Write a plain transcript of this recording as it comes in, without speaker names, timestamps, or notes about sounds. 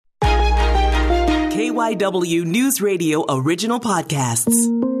KYW Newsradio original podcasts.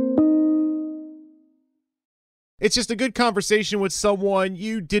 It's just a good conversation with someone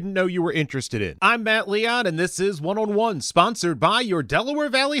you didn't know you were interested in. I'm Matt Leon, and this is One-on-One, sponsored by your Delaware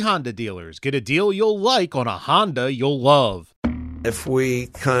Valley Honda dealers. Get a deal you'll like on a Honda you'll love. If we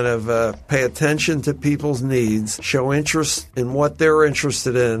kind of pay attention to people's needs, show interest in what they're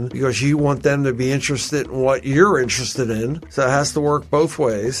interested in, because you want them to be interested in what you're interested in. So it has to work both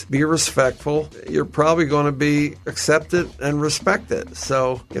ways. Be respectful. You're probably going to be accepted and respected.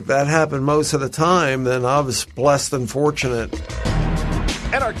 So if that happened most of the time, then I was blessed and fortunate.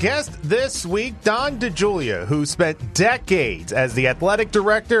 And our guest this week, Don DiJulia, who spent decades as the athletic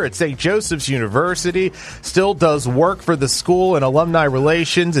director at St. Joseph's University, still does work for the school and alumni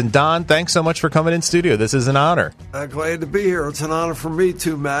relations. And Don, thanks so much for coming in studio. This is an honor. I'm glad to be here. It's an honor for me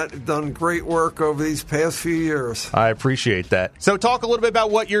too, Matt. You've done great work over these past few years. I appreciate that. So talk a little bit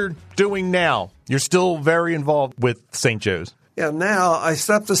about what you're doing now. You're still very involved with St. Joe's. Yeah, now I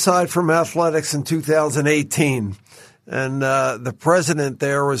stepped aside from athletics in 2018. And the president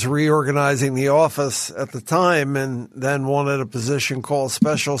there was reorganizing the office at the time and then wanted a position called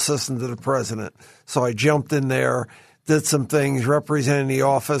special assistant to the president. So I jumped in there, did some things representing the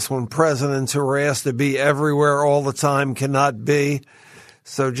office when presidents who are asked to be everywhere all the time cannot be.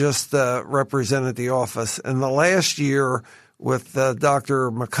 So just represented the office. And the last year with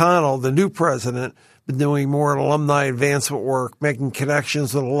Dr. McConnell, the new president, been doing more alumni advancement work, making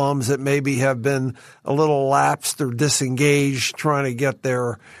connections with alums that maybe have been a little lapsed or disengaged, trying to get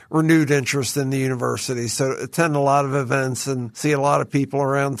their renewed interest in the university. So attend a lot of events and see a lot of people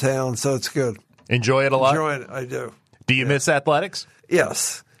around town, so it's good. Enjoy it a lot? Enjoy it, I do. Do you miss athletics?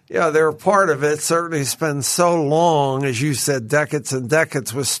 Yes. Yeah, they're a part of it. Certainly spend so long, as you said, decades and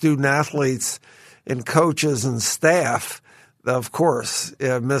decades with student athletes and coaches and staff. Of course,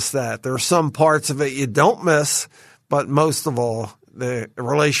 I miss that. There are some parts of it you don't miss, but most of all, the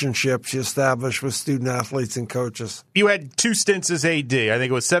relationships you establish with student athletes and coaches. You had two stints as AD. I think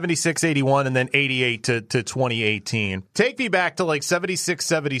it was 76, 81, and then 88 to 2018. Take me back to like 76,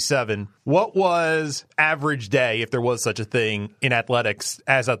 77. What was average day, if there was such a thing, in athletics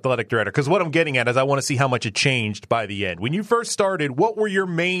as athletic director? Because what I'm getting at is I want to see how much it changed by the end. When you first started, what were your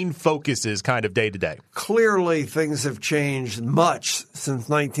main focuses kind of day to day? Clearly, things have changed much since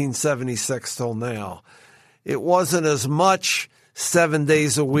 1976 till now. It wasn't as much 7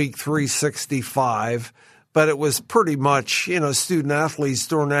 days a week, 365, but it was pretty much, student athletes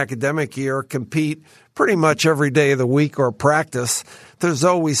during the academic year compete pretty much every day of the week or practice. There's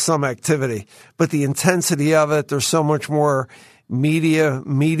always some activity, but the intensity of it, there's so much more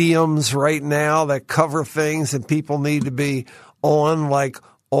mediums right now that cover things and people need to be on like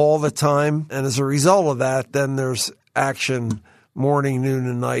all the time. And as a result of that, then there's action morning, noon,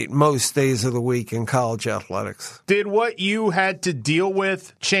 and night, most days of the week in college athletics. Did what you had to deal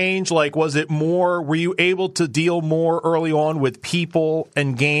with change? Like, was it more, were you able to deal more early on with people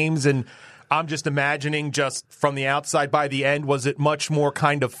and games? And I'm just imagining just from the outside by the end, was it much more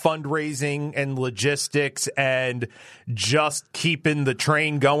kind of fundraising and logistics and just keeping the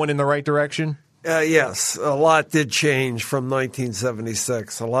train going in the right direction? Yes, a lot did change from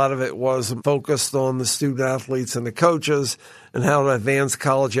 1976. A lot of it was focused on the student athletes and the coaches and how to advance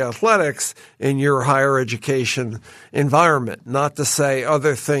college athletics in your higher education environment. Not to say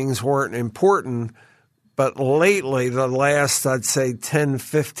other things weren't important, but lately, the last, I'd say, 10,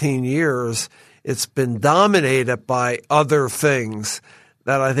 15 years, it's been dominated by other things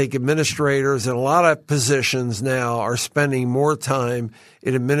that I think administrators in a lot of positions now are spending more time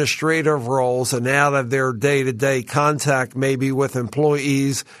in administrative roles and out of their day-to-day contact maybe with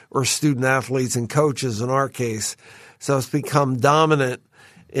employees or student athletes and coaches in our case. So it's become dominant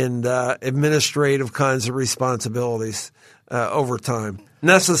in administrative kinds of responsibilities over time.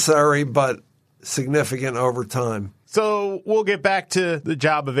 Necessary, but significant over time. So we'll get back to the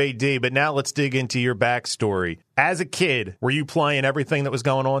job of AD, but now let's dig into your backstory. As a kid, were you playing everything that was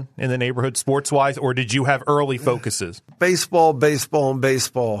going on in the neighborhood sports-wise, or did you have early focuses? Baseball, and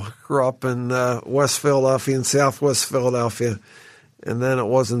baseball. Grew up in West Philadelphia and Southwest Philadelphia, and then it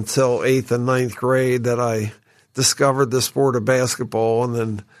wasn't until 8th and 9th grade that I discovered the sport of basketball and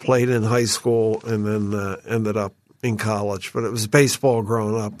then played in high school and then ended up in college. But it was baseball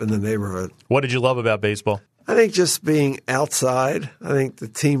growing up in the neighborhood. What did you love about baseball? I think just being outside. I think the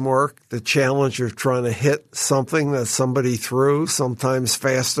teamwork, the challenge of trying to hit something that somebody threw, sometimes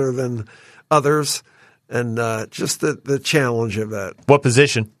faster than others, and just the challenge of that. What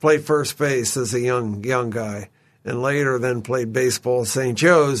position? Played first base as a young guy, and later then played baseball at St.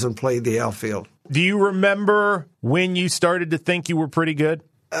 Joe's and played the outfield. Do you remember when you started to think you were pretty good?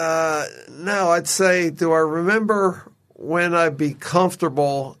 No, I'd say, do I remember when I'd be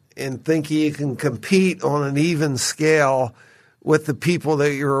comfortable in thinking you can compete on an even scale with the people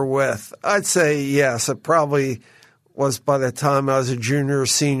that you were with? I'd say yes. It probably was by the time I was a junior or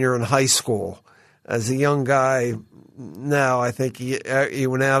senior in high school. As a young guy, now I think you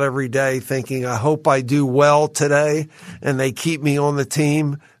went out every day thinking, I hope I do well today and they keep me on the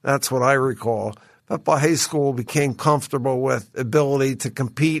team. That's what I recall. But by high school, became comfortable with ability to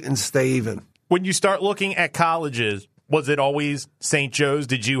compete and stay even. When you start looking at colleges, was it always St. Joe's?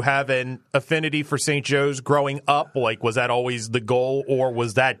 Did you have an affinity for St. Joe's growing up? Like, was that always the goal, or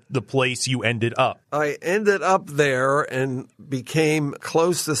was that the place you ended up? I ended up there and became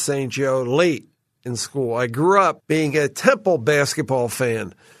close to St. Joe late in school. I grew up being a Temple basketball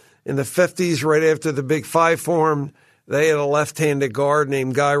fan. In the 50s, right after the Big Five formed, they had a left-handed guard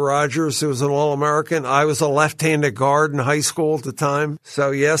named Guy Rogers, who was an All-American. I was a left-handed guard in high school at the time.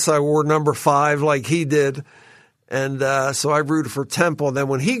 So, yes, I wore number 5 like he did. And so I rooted for Temple. Then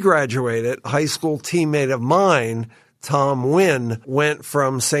when he graduated, a high school teammate of mine, Tom Wynn, went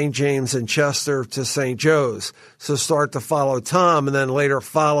from St. James and Chester to St. Joe's. So start to follow Tom, and then later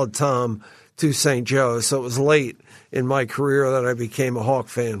followed Tom to St. Joe's. So it was late in my career that I became a Hawk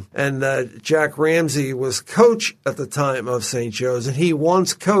fan. And Jack Ramsey was coach at the time of St. Joe's, and he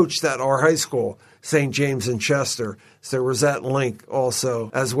once coached at our high school, St. James and Chester. So there was that link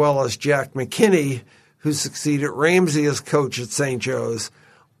also, as well as Jack McKinney, who succeeded Ramsey as coach at St. Joe's,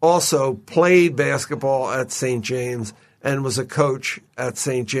 also played basketball at St. James and was a coach at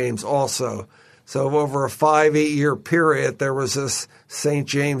St. James also. So over a 5-8 year period, there was this St.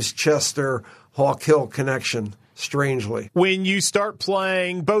 James-Chester Hawk Hill connection, strangely. When you start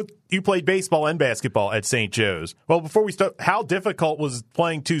playing both, you played baseball and basketball at St. Joe's. Well, before we start, how difficult was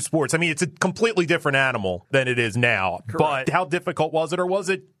playing two sports? I mean, it's a completely different animal than it is now. Correct. But how difficult was it, or was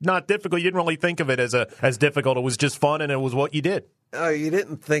it not difficult? You didn't really think of it as difficult. It was just fun, and it was what you did. You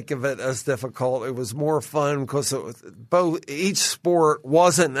didn't think of it as difficult. It was more fun because each sport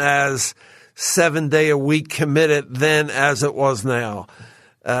wasn't as 7-day-a-week committed then as it was now.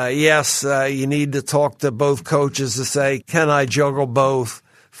 Yes, you need to talk to both coaches to say, can I juggle both?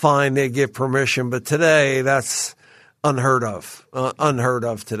 Fine, they give permission. But today, that's unheard of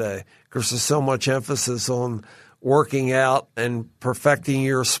today, because there's so much emphasis on working out and perfecting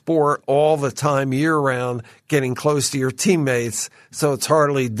your sport all the time, year-round, getting close to your teammates, so it's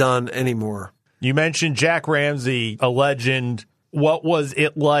hardly done anymore. You mentioned Jack Ramsey, a legend. What was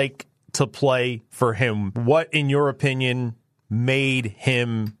it like to play for him? What, in your opinion, made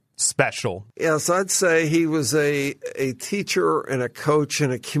him special? Yes, I'd say he was a teacher and a coach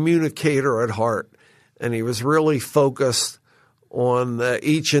and a communicator at heart, and he was really focused on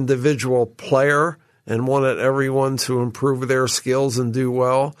each individual player and wanted everyone to improve their skills and do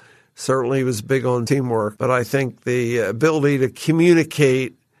well. Certainly he was big on teamwork, but I think the ability to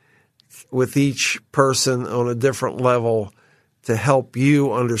communicate with each person on a different level to help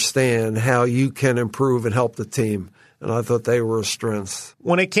you understand how you can improve and help the team. And I thought they were a strength.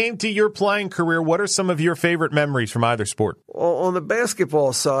 When it came to your playing career, what are some of your favorite memories from either sport? Well, on the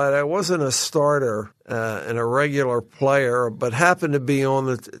basketball side, I wasn't a starter and a regular player, but happened to be on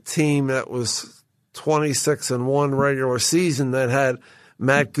the team that was 26-1 regular season that had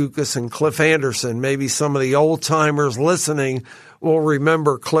Matt Gukas and Cliff Anderson. Maybe some of the old-timers listening will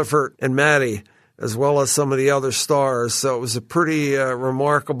remember Clifford and Matty, as well as some of the other stars. So it was a pretty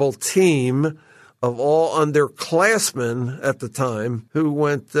remarkable team of all underclassmen at the time who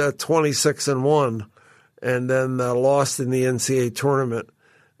went 26-1 and then lost in the NCAA tournament.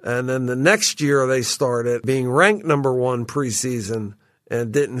 And then the next year they started being ranked number 1 preseason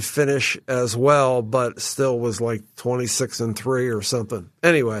and didn't finish as well, but still was like 26-3 or something.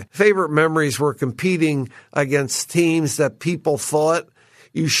 Anyway, favorite memories were competing against teams that people thought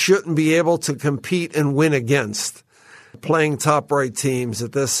you shouldn't be able to compete and win against. Playing top-right teams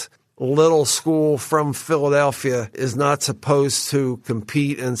at this little school from Philadelphia is not supposed to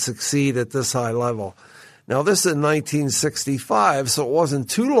compete and succeed at this high level. Now, this is in 1965, so it wasn't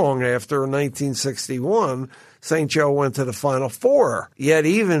too long after, in 1961, St. Joe went to the Final Four. Yet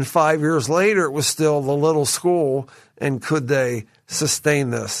even 5 years later, it was still the little school, and could they sustain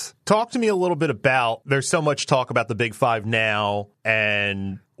this? Talk to me a little bit about, there's so much talk about the Big Five now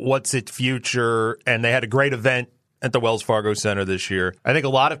and what's its future, and they had a great event at the Wells Fargo Center this year. I think a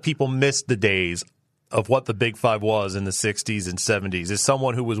lot of people missed the days of what the Big Five was in the 60s and 70s. As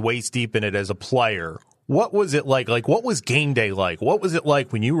someone who was waist deep in it as a player, what was it like? Like, what was game day like? What was it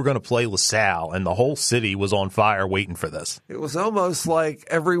like when you were going to play LaSalle and the whole city was on fire waiting for this? It was almost like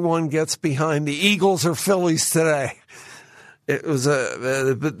everyone gets behind the Eagles or Phillies today. It was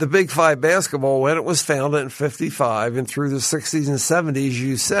the Big Five basketball, when it was founded in 55 and through the 60s and 70s,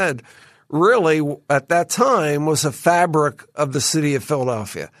 you said, really at that time was a fabric of the city of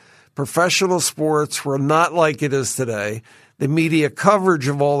Philadelphia. Professional sports were not like it is today. The media coverage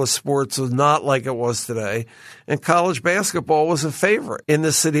of all the sports was not like it was today. And college basketball was a favorite in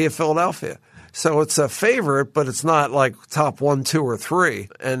the city of Philadelphia. So it's a favorite, but it's not like top 1, 2, or 3.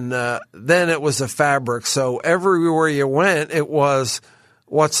 And then it was a fabric. So everywhere you went, it was,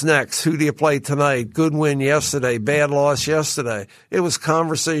 what's next? Who do you play tonight? Good win yesterday, bad loss yesterday. It was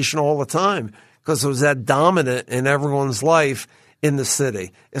conversation all the time because it was that dominant in everyone's life in the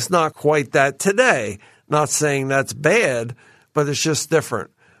city. It's not quite that today. Not saying that's bad, but it's just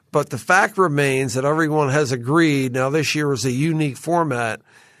different. But the fact remains that everyone has agreed, now this year is a unique format,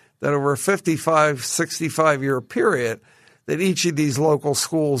 that over a 55, 65-year period, that each of these local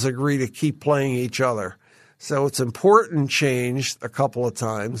schools agree to keep playing each other. So it's important changed a couple of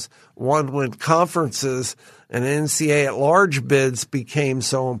times. One, when conferences and NCAA at-large bids became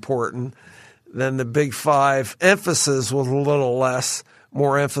so important, then the Big Five emphasis was a little less.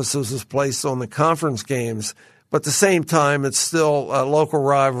 More emphasis was placed on the conference games. But at the same time, it's still local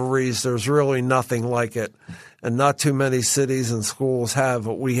rivalries. There's really nothing like it. And not too many cities and schools have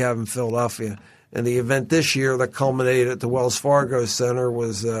what we have in Philadelphia. And the event this year that culminated at the Wells Fargo Center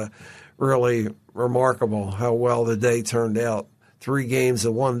was really remarkable how well the day turned out. 3 games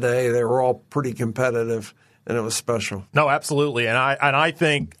in one day. They were all pretty competitive, and it was special. No, absolutely. And I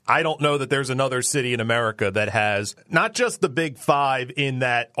think, I don't know that there's another city in America that has not just the Big Five in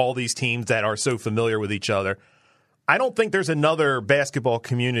that all these teams that are so familiar with each other. I don't think there's another basketball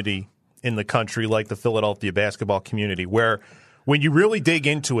community in the country like the Philadelphia basketball community, where when you really dig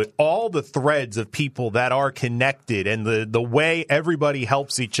into it, all the threads of people that are connected and the way everybody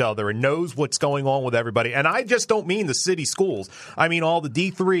helps each other and knows what's going on with everybody. And I just don't mean the city schools. I mean all the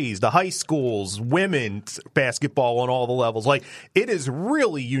D3s, the high schools, women's basketball on all the levels. Like, it is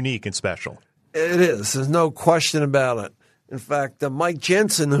really unique and special. It is. There's no question about it. In fact, Mike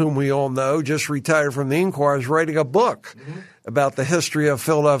Jensen, whom we all know, just retired from the Inquirer, is writing a book about the history of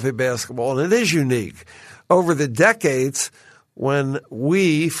Philadelphia basketball, and it is unique. Over the decades, when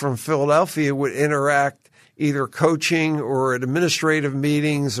we from Philadelphia would interact either coaching or at administrative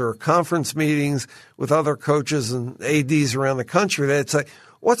meetings or conference meetings with other coaches and ADs around the country, they'd say,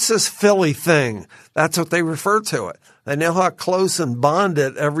 what's this Philly thing? That's what they refer to it. They know how close and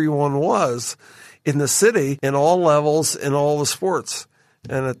bonded everyone was in the city, in all levels, in all the sports.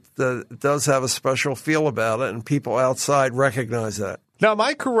 And it does have a special feel about it, and people outside recognize that. Now, am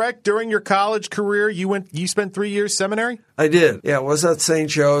I correct? During your college career, you spent 3 years seminary? I did. Yeah, I was at St.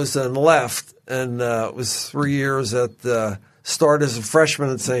 Joe's and left, and it was 3 years started as a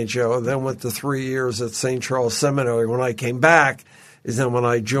freshman at St. Joe, then went to 3 years at St. Charles Seminary. When I came back is then when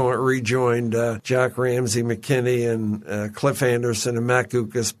I rejoined Jack Ramsey, McKinney, and Cliff Anderson, and Matt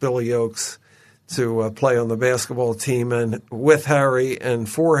Gukas, Billy Oakes, to play on the basketball team, and with Harry and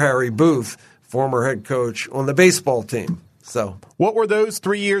for Harry Booth, former head coach, on the baseball team. So, what were those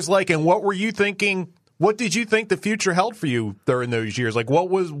 3 years like, and what were you thinking? What did you think the future held for you during those years? Like, what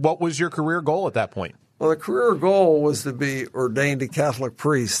was your career goal at that point? Well, the career goal was to be ordained a Catholic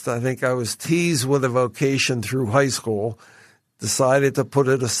priest. I think I was teased with a vocation through high school, decided to put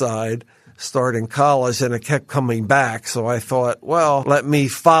it aside, start in college, and it kept coming back. So I thought, well, let me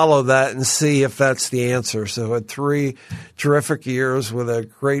follow that and see if that's the answer. So I had 3 terrific years with a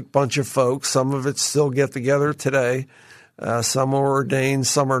great bunch of folks. Some of it still get together today. Some are ordained,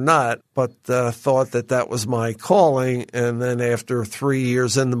 some are not, but thought that was my calling. And then after 3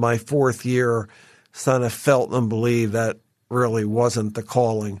 years into my 4th year, kind of felt and believed that really wasn't the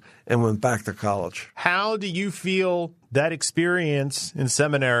calling, and went back to college. How do you feel that experience in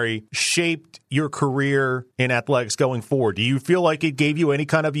seminary shaped your career in athletics going forward? Do you feel like it gave you any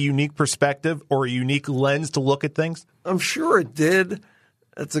kind of a unique perspective or a unique lens to look at things? I'm sure it did.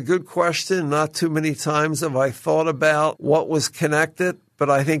 That's a good question. Not too many times have I thought about what was connected, but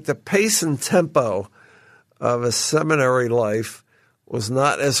I think the pace and tempo of a seminary life was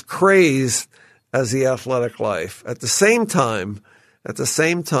not as crazed as the athletic life. At the same time,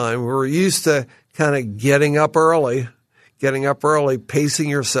 we were used to kind of getting up early, pacing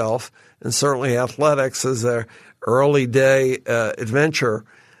yourself, and certainly athletics is an early day adventure.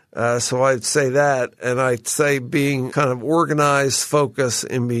 So I'd say that, and I'd say being kind of organized, focused,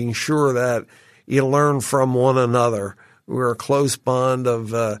 and being sure that you learn from one another. We were a close bond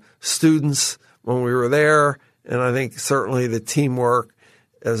of students when we were there, and I think certainly the teamwork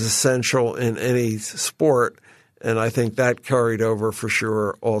is essential in any sport, and I think that carried over for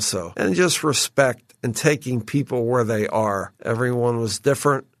sure also. And just respect and taking people where they are. Everyone was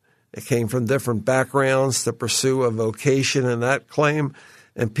different. They came from different backgrounds to pursue a vocation in that claim,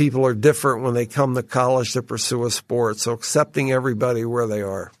 and people are different when they come to college to pursue a sport. So accepting everybody where they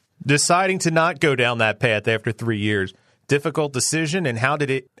are. Deciding to not go down that path after 3 years, difficult decision, and how did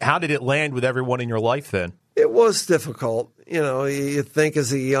it land with everyone in your life then? It was difficult. You think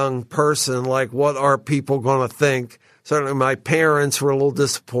as a young person, like, what are people going to think? Certainly my parents were a little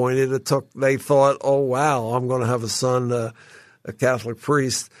disappointed. They thought, oh, wow, I'm going to have a son, a Catholic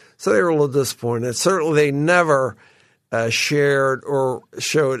priest. So they were a little disappointed. Certainly they never shared or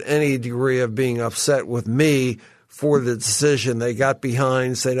showed any degree of being upset with me for the decision. They got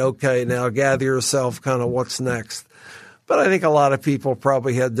behind, said, okay, now gather yourself, kind of what's next. But I think a lot of people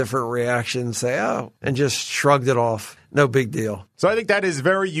probably had different reactions, say, oh, and just shrugged it off. No big deal. So I think that is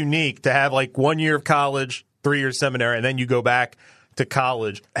very unique to have like 1 year of college, 3 years seminary, and then you go back to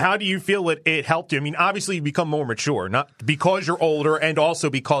college. How do you feel it helped you? I mean, obviously you become more mature, not because you're older and also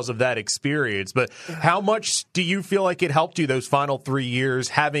because of that experience, but how much do you feel like it helped you those final 3 years,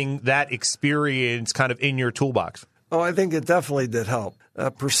 having that experience kind of in your toolbox? Oh, I think it definitely did help.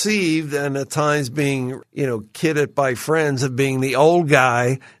 Perceived and at times being, kidded by friends of being the old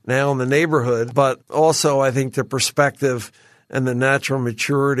guy now in the neighborhood, but also I think the perspective and the natural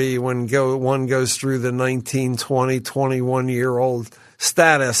maturity when one goes through the 19, 20, 21-year-old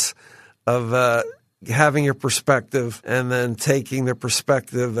status of having a perspective and then taking the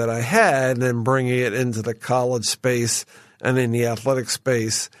perspective that I had and bringing it into the college space and in the athletic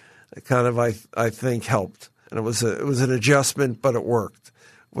space, kind of I think helped. And it was an adjustment, but it worked.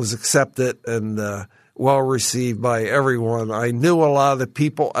 It was accepted and well received by everyone. I knew a lot of the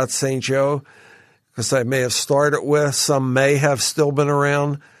people at St. Joe because I may have started with. Some may have still been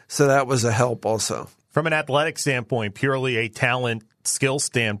around, so that was a help also. From an athletic standpoint, purely a talent skill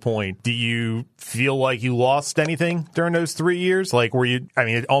standpoint, do you feel like you lost anything during those 3 years? Like,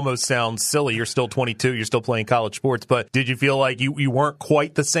 it almost sounds silly. You're still 22. You're still playing college sports. But did you feel like you weren't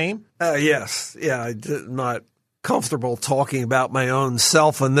quite the same? Yes. Yeah, I'm not comfortable talking about my own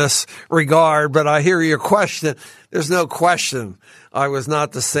self in this regard, but I hear your question. There's no question. I was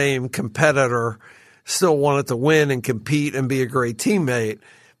not the same competitor. Still wanted to win and compete and be a great teammate.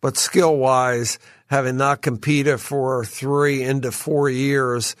 But skill-wise, having not competed for 3 into 4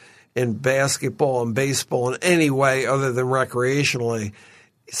 years in basketball and baseball in any way other than recreationally,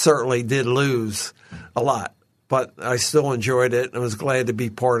 certainly did lose a lot. But I still enjoyed it and was glad to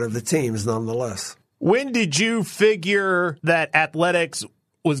be part of the teams nonetheless. When did you figure that athletics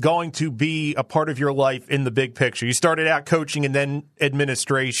was going to be a part of your life in the big picture? You started out coaching and then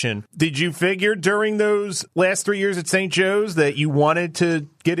administration. Did you figure during those last 3 years at St. Joe's that you wanted to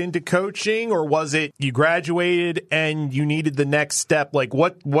get into coaching, or was it you graduated and you needed the next step? Like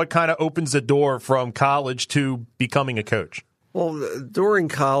what kind of opens the door from college to becoming a coach? Well, during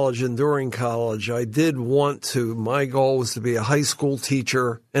college, I did want to. My goal was to be a high school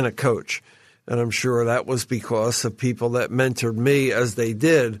teacher and a coach. And I'm sure that was because of people that mentored me as they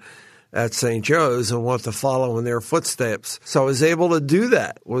did at St. Joe's and want to follow in their footsteps. So I was able to do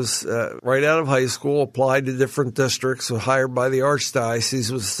that. Was right out of high school, applied to different districts, was hired by the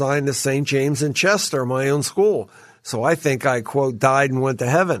Archdiocese, was assigned to St. James in Chester, my own school. So I think I, quote, died and went to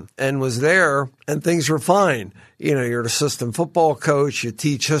heaven and was there, and things were fine. You're an assistant football coach, you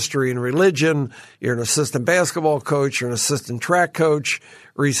teach history and religion, you're an assistant basketball coach, you're an assistant track coach,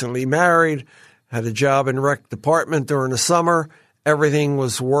 recently married, had a job in rec department during the summer. Everything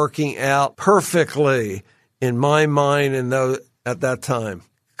was working out perfectly in my mind at that time.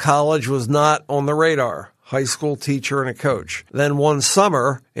 College was not on the radar. High school teacher and a coach. Then one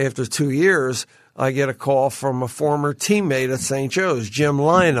summer, after 2 years, I get a call from a former teammate at St. Joe's, Jim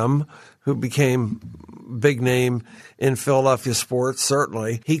Lynham, who became big name in Philadelphia sports,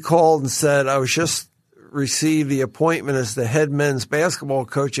 certainly. He called and said, I was just received the appointment as the head men's basketball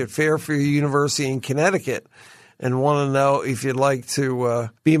coach at Fairfield University in Connecticut and want to know if you'd like to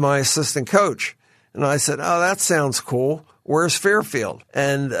be my assistant coach. And I said, oh, that sounds cool. Where's Fairfield?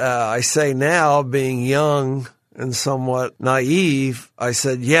 And I say now, being young and somewhat naive, I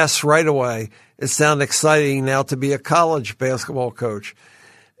said, yes, right away. It sounded exciting now to be a college basketball coach.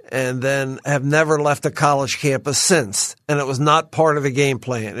 And then have never left a college campus since. And it was not part of the game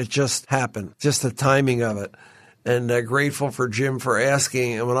plan. It just happened, just the timing of it. And grateful for Jim for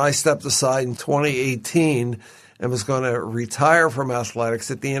asking. And when I stepped aside in 2018 and was going to retire from athletics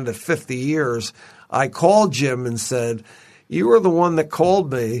at the end of 50 years, I called Jim and said, you were the one that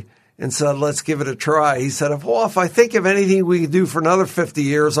called me and said, let's give it a try. He said, if I think of anything we can do for another 50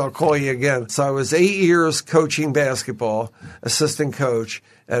 years, I'll call you again. So I was 8 years coaching basketball, assistant coach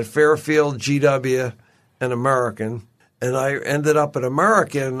at Fairfield, GW, and American. And I ended up at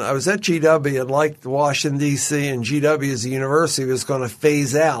American. I was at GW and liked Washington, D.C., and GW as a university was going to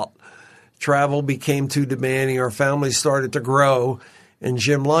phase out. Travel became too demanding. Our family started to grow. And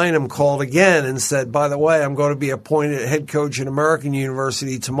Jim Lynam called again and said, by the way, I'm going to be appointed head coach at American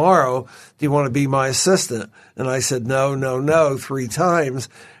University tomorrow. Do you want to be my assistant? And I said, no, 3 times.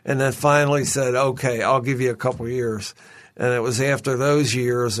 And then finally said, okay, I'll give you a couple of years. And it was after those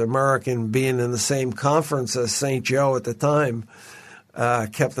years, American being in the same conference as St. Joe at the time,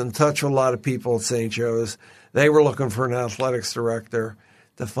 kept in touch with a lot of people at St. Joe's. They were looking for an athletics director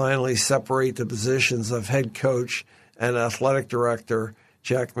to finally separate the positions of head coach and athletic director.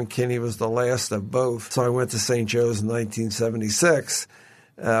 Jack McKinney was the last of both. So I went to St. Joe's in 1976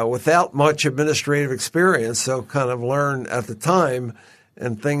 without much administrative experience, so kind of learned at the time,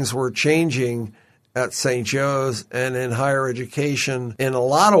 and things were changing at St. Joe's and in higher education in a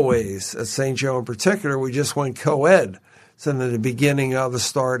lot of ways. At St. Joe in particular, we just went co-ed. So the beginning of the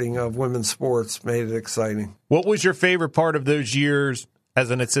starting of women's sports made it exciting. What was your favorite part of those years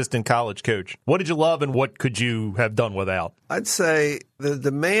as an assistant college coach? What did you love and what could you have done without? I'd say the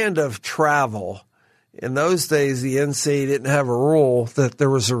demand of travel. In those days, the NCAA didn't have a rule that there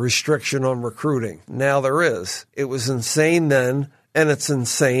was a restriction on recruiting. Now there is. It was insane then, and it's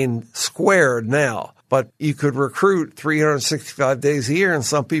insane squared now. But you could recruit 365 days a year, and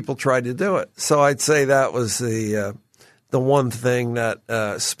some people tried to do it. So I'd say that was the one thing that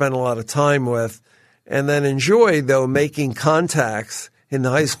spent a lot of time with, and then enjoyed, though, making contacts in the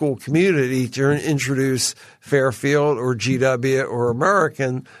high school community to introduce Fairfield or GW or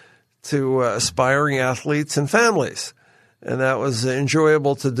American to aspiring athletes and families. And that was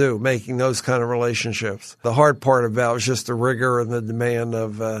enjoyable to do, making those kind of relationships. The hard part about it was just the rigor and the demand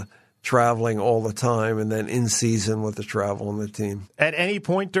of traveling all the time and then in season with the travel and the team. At any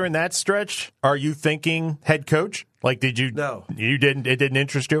point during that stretch, are you thinking head coach? Like, did you? No. You didn't? It didn't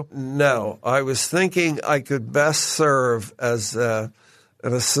interest you? No. I was thinking I could best serve as an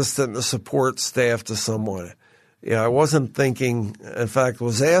assistant and a support staff to someone. I wasn't thinking, in fact,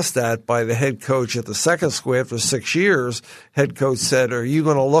 was asked that by the head coach at the second school after 6 years. Head coach said, are you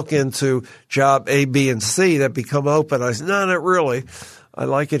going to look into job A, B, and C that become open? I said, no, not really. I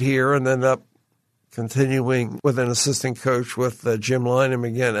like it here, and ended up continuing with an assistant coach with Jim Lynam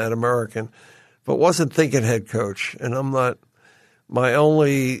again at American, but wasn't thinking head coach. And I'm not, my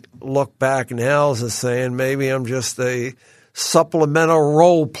only look back now is saying maybe I'm just a supplemental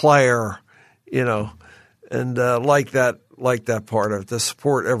role player, and like that part of it, to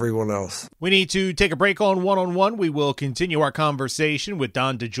support everyone else. We need to take a break on one-on-one. We will continue our conversation with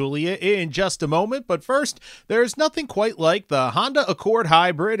Don DiJulia in just a moment. But first, there's nothing quite like the Honda Accord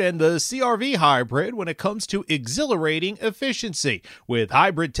Hybrid and the CR-V Hybrid when it comes to exhilarating efficiency. With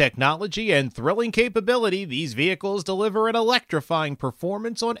hybrid technology and thrilling capability, these vehicles deliver an electrifying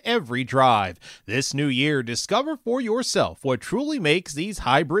performance on every drive. This new year, discover for yourself what truly makes these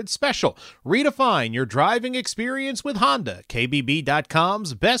hybrids special. Redefine your driving experience with Honda.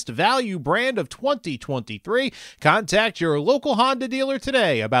 KBB.com's best value brand of 2023. Contact your local Honda dealer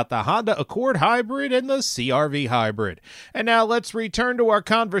today about the Honda Accord Hybrid and the CR-V Hybrid. And now let's return to our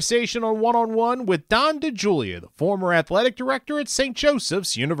conversation on one-on-one with Don DiJulia, the former athletic director at St.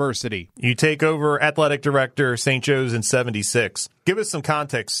 Joseph's University. You take over athletic director St. Joe's in 76. Give us some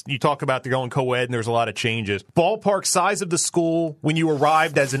context. You talk about the going co-ed and there's a lot of changes. Ballpark size of the school when you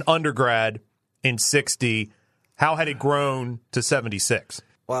arrived as an undergrad in 60. How had it grown to 76?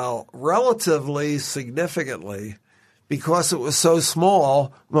 Well, relatively significantly, because it was so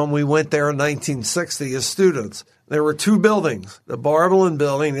small when we went there in 1960 as students. There were 2 buildings, the Barberlin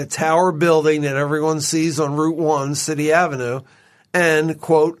building, the tower building that everyone sees on Route 1, City Avenue, and,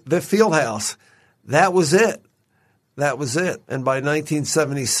 quote, the field house. That was it. That was it. And by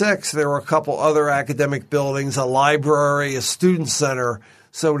 1976, there were a couple other academic buildings, a library, a student center.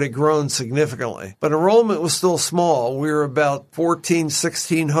 So it had grown significantly. But enrollment was still small. We were about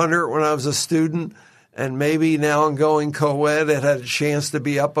 1,600 when I was a student, and maybe now I'm going co-ed. It had a chance to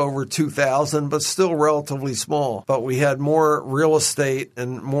be up over 2,000, but still relatively small. But we had more real estate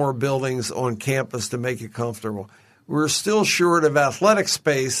and more buildings on campus to make it comfortable. We were still short of athletic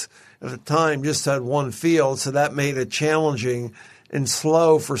space. At the time, just had 1 field, so that made it challenging and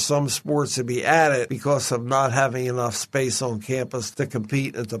slow for some sports to be added because of not having enough space on campus to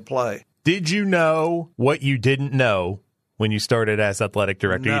compete and to play. Did you know what you didn't know when you started as athletic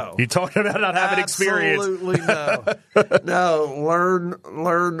director? No. You talked about not having experience. Absolutely no. No,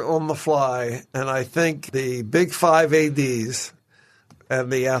 learn on the fly. And I think the Big 5 ADs, and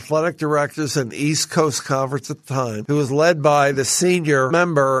the athletic directors in the East Coast Conference at the time, who was led by the senior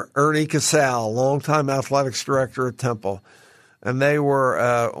member, Ernie Casal, longtime athletics director at Temple. And they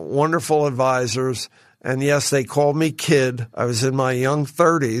were wonderful advisors. And yes, they called me kid. I was in my young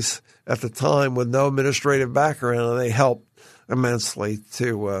 30s at the time with no administrative background, and they helped immensely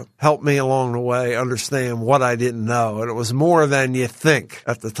to help me along the way understand what I didn't know. And it was more than you think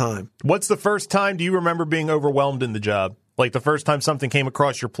at the time. What's the first time do you remember being overwhelmed in the job? Like the first time something came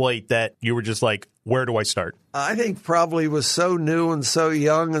across your plate that you were just like, where do I start? I think probably was so new and so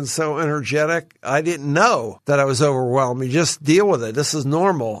young and so energetic. I didn't know that I was overwhelmed. You just deal with it. This is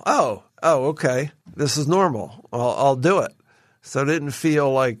normal. Oh, okay. This is normal. I'll do it. So it didn't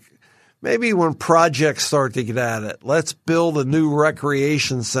feel like maybe when projects start to get at it, let's build a new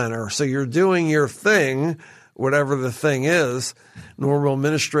recreation center. So you're doing your thing, whatever the thing is, normal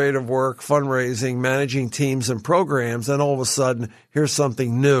administrative work, fundraising, managing teams and programs, and all of a sudden, here's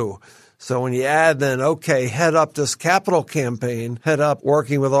something new. So when you add then, okay, head up this capital campaign, head up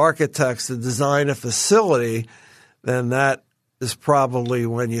working with architects to design a facility, then that is probably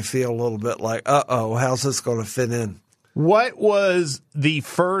when you feel a little bit like, how's this going to fit in? What was the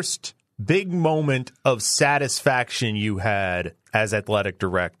first big moment of satisfaction you had as athletic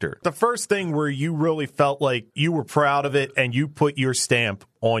director? The first thing where you really felt like you were proud of it and you put your stamp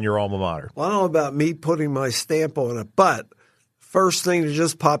on your alma mater? Well, I don't know about me putting my stamp on it, but first thing that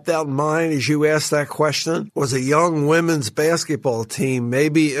just popped out in mind as you asked that question was a young women's basketball team,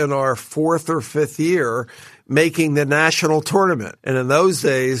 maybe in our 4th or 5th year, making the national tournament. And in those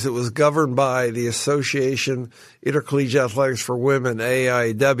days, it was governed by the Association Intercollegiate Athletics for Women,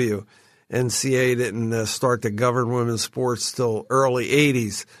 AIW. NCAA didn't start to govern women's sports till early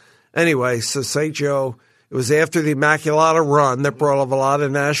 80s. Anyway, so St. Joe, it was after the Immaculata run that brought a lot of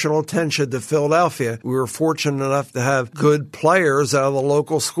national attention to Philadelphia. We were fortunate enough to have good players out of the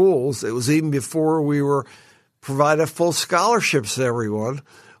local schools. It was even before we were provided full scholarships to everyone.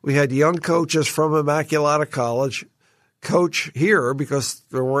 We had young coaches from Immaculata College coach here because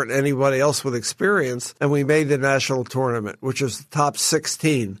there weren't anybody else with experience, and we made the national tournament, which was the top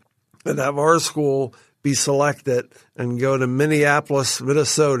 16. And have our school be selected and go to Minneapolis,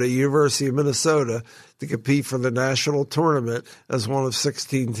 Minnesota, University of Minnesota, to compete for the national tournament as one of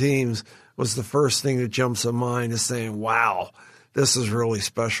 16 teams was the first thing that jumps in mind is saying, wow, this is really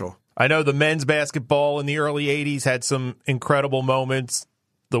special. I know the men's basketball in the early 80s had some incredible moments.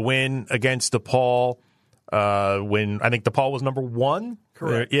 The win against DePaul, when I think DePaul was number 1.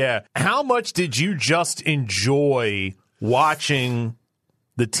 Correct. Yeah. How much did you just enjoy watching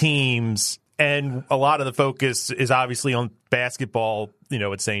the teams? And a lot of the focus is obviously on basketball,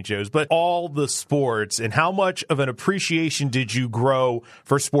 at St. Joe's, but all the sports. And how much of an appreciation did you grow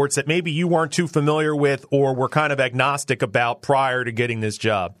for sports that maybe you weren't too familiar with or were kind of agnostic about prior to getting this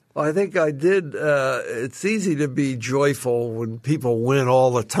job? I think I did. It's easy to be joyful when people win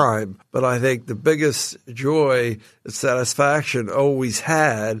all the time, but I think the biggest joy and satisfaction always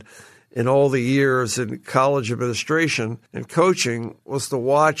had in all the years in college administration and coaching was to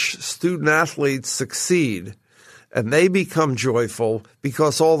watch student athletes succeed. And they become joyful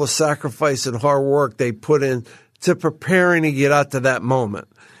because all the sacrifice and hard work they put in to preparing to get out to that moment.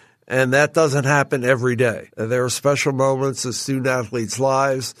 And that doesn't happen every day. There are special moments in student athletes'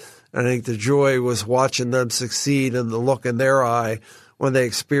 lives. I think the joy was watching them succeed and the look in their eye when they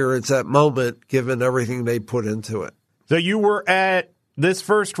experience that moment, given everything they put into it. So you were at this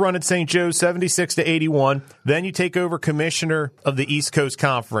first run at St. Joe's, 76-81. Then you take over commissioner of the East Coast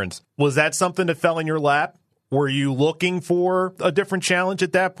Conference. Was that something that fell in your lap? Were you looking for a different challenge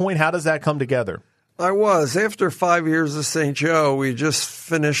at that point? How does that come together? I was. After 5 years at St. Joe, we just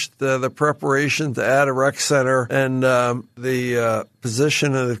finished the preparation to add a rec center, and the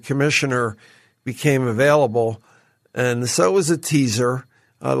position of the commissioner became available. And so it was a teaser.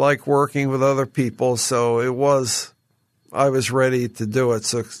 I like working with other people, so I was ready to do it.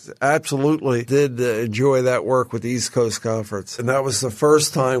 So absolutely did enjoy that work with the East Coast Conference. And that was the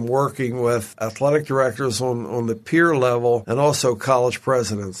first time working with athletic directors on the peer level and also college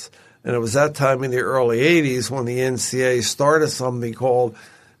presidents. And it was that time in the early 80s when the NCAA started something called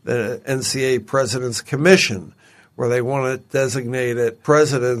the NCAA President's Commission, where they wanted designated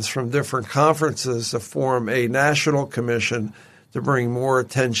presidents from different conferences to form a national commission to bring more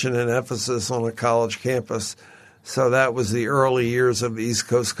attention and emphasis on a college campus. So that was the early years of the East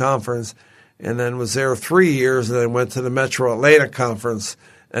Coast Conference, and then was there 3 years, and then went to the Metro Atlanta Conference,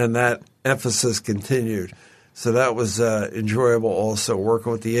 and that emphasis continued. So that was enjoyable also,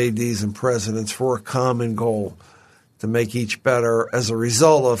 working with the ADs and presidents for a common goal to make each better as a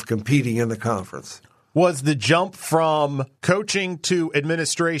result of competing in the conference. Was the jump from coaching to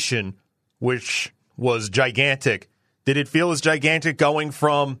administration, which was gigantic, did it feel as gigantic going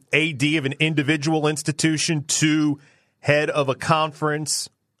from AD of an individual institution to head of a conference?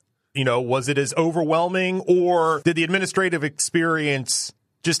 You know, was it as overwhelming, or did the administrative experience,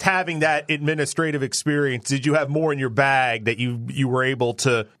 just having that administrative experience, did you have more in your bag that you were able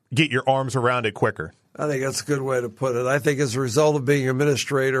to get your arms around it quicker? I think that's a good way to put it. I think as a result of being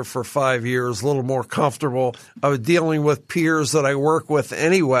administrator for 5 years, a little more comfortable. I was dealing with peers that I work with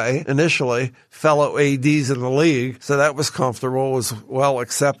anyway, initially, fellow ADs in the league. So that was comfortable, was well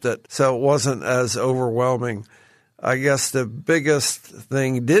accepted. So it wasn't as overwhelming. I guess the biggest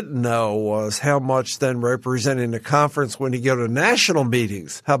thing didn't know was how much then representing the conference when you go to national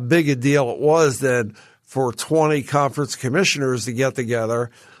meetings, how big a deal it was then for 20 conference commissioners to get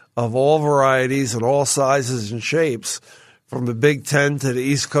together of all varieties and all sizes and shapes, from the Big Ten to the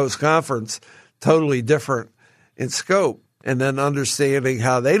East Coast Conference, totally different in scope. And then understanding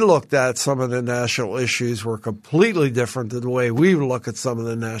how they looked at some of the national issues were completely different than the way we look at some of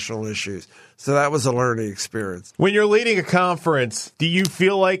the national issues. So that was a learning experience. When you're leading a conference, do you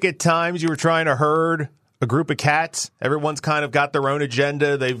feel like at times you were trying to herd a group of cats? Everyone's kind of got their own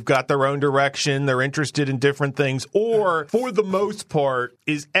agenda. They've got their own direction. They're interested in different things. Or for the most part,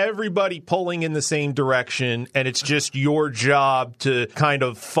 is everybody pulling in the same direction and it's just your job to kind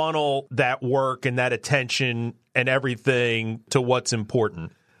of funnel that work and that attention and everything to what's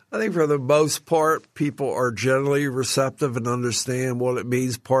important? I think for the most part, people are generally receptive and understand what it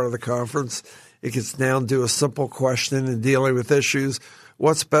means part of the conference. It gets down to a simple question in dealing with issues.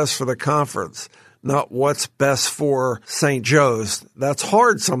 What's best for the conference? Not what's best for St. Joe's. That's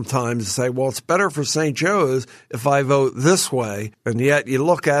hard sometimes to say, well, it's better for St. Joe's if I vote this way. And yet you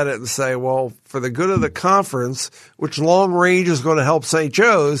look at it and say, well, for the good of the conference, which long range is going to help St.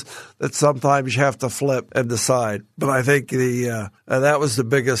 Joe's, that sometimes you have to flip and decide. But I think that was the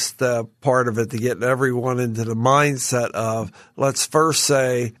biggest part of it, to get everyone into the mindset of let's first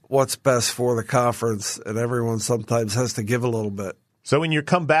say what's best for the conference. And everyone sometimes has to give a little bit. So when you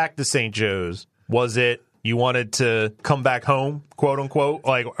come back to St. Joe's, was it you wanted to come back home, quote unquote?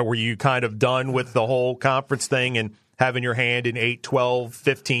 Like, were you kind of done with the whole conference thing and having your hand in 8, 12,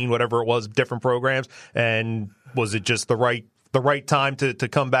 15, whatever it was, different programs? And was it just the right time to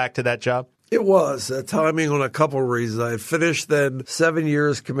come back to that job? It was. Timing on a couple of reasons. I had finished then 7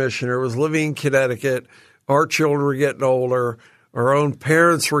 years commissioner, was living in Connecticut. Our children were getting older. Our own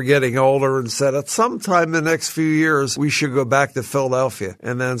parents were getting older, and said at some time in the next few years, we should go back to Philadelphia.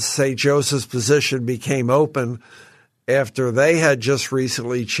 And then St. Joseph's position became open after they had just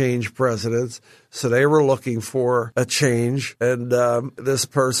recently changed presidents. So they were looking for a change. And this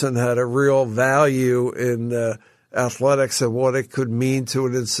person had a real value in athletics and what it could mean to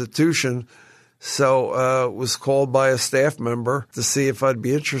an institution. So it was called by a staff member to see if I'd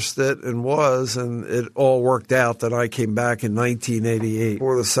be interested, and was, and it all worked out that I came back in 1988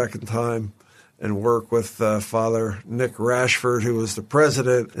 for the second time and worked with Father Nick Rashford, who was the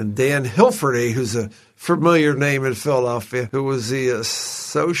president, and Dan Hilferty, who's a familiar name in Philadelphia, who was the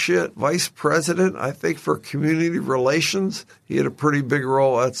associate vice president, I think, for community relations. He had a pretty big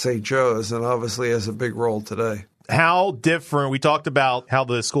role at St. Joe's and obviously has a big role today. How different, we talked about how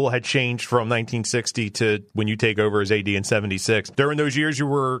the school had changed from 1960 to when you take over as AD in 76. During those years, you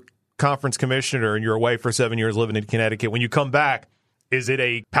were conference commissioner and you're away for 7 years living in Connecticut. When you come back, is it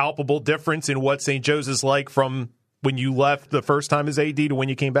a palpable difference in what St. Joe's is like from when you left the first time as AD to when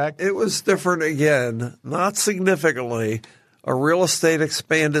you came back? It was different again, not significantly. Our real estate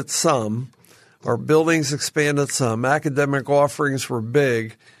expanded some. Our buildings expanded some. Academic offerings were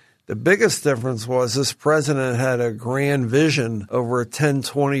big. The biggest difference was this president had a grand vision over a 10,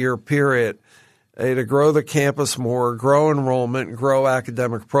 20-year period to grow the campus more, grow enrollment, and grow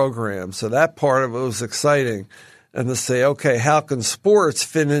academic programs. So that part of it was exciting. And to say, okay, how can sports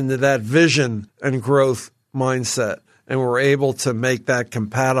fit into that vision and growth mindset? And we're able to make that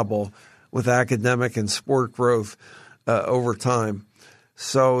compatible with academic and sport growth over time.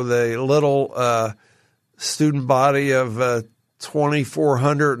 So the little student body of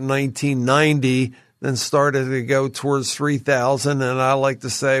 2,400 in 1990, then started to go towards 3,000. And I like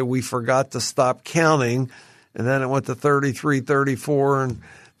to say we forgot to stop counting. And then it went to 33, 34, and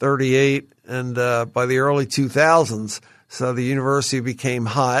 38. And by the early 2000s, so the university became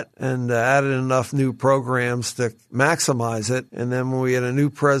hot and added enough new programs to maximize it. And then when we had a new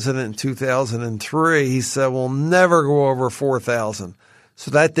president in 2003, he said, we'll never go over 4,000.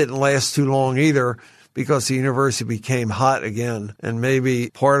 So that didn't last too long either, because the university became hot again. And maybe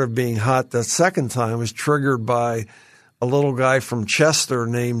part of being hot that second time was triggered by a little guy from Chester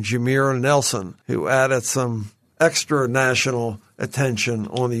named Jameer Nelson, who added some extra national attention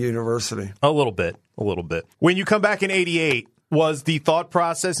on the university. A little bit. When you come back in 88, was the thought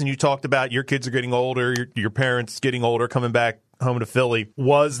process, and you talked about your kids are getting older, your parents getting older, coming back home to Philly,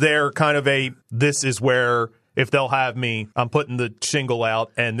 was there kind of this is where, if they'll have me, I'm putting the shingle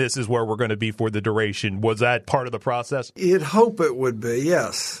out, and this is where we're going to be for the duration? Was that part of the process? You'd hope it would be,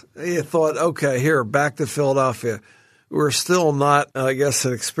 yes. You thought, okay, here, back to Philadelphia. We're still not, I guess,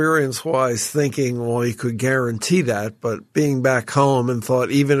 experience-wise thinking, well, you could guarantee that, but being back home and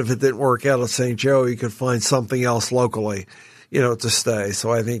thought even if it didn't work out at St. Joe, you could find something else locally, to stay.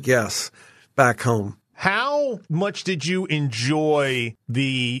 So I think, yes, back home. How much did you enjoy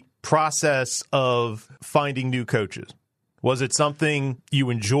the process of finding new coaches? Was it something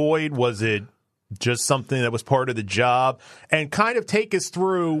you enjoyed? Was it just something that was part of the job? And kind of take us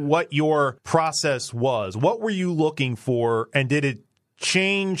through what your process was. What were you looking for, and did it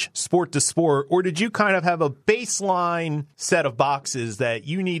change sport to sport, or did you kind of have a baseline set of boxes that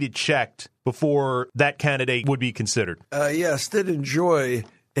you needed checked before that candidate would be considered? Yes, did enjoy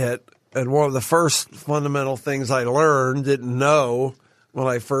it. And one of the first fundamental things I learned, didn't know when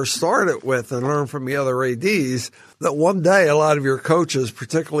I first started with and learned from the other ADs, that one day a lot of your coaches,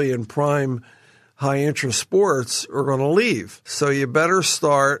 particularly in prime high-interest sports, are going to leave. So you better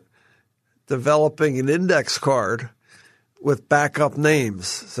start developing an index card with backup names.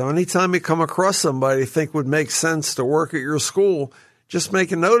 So anytime you come across somebody you think would make sense to work at your school, just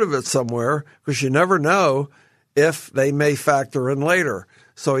make a note of it somewhere, because you never know if they may factor in later.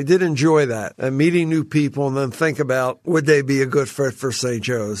 So I did enjoy that, and meeting new people, and then think about, would they be a good fit for St.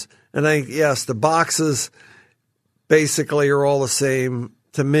 Joe's? And I think, yes, the boxes basically are all the same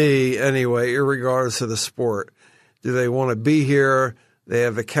to me anyway, irregardless of the sport. Do they want to be here? They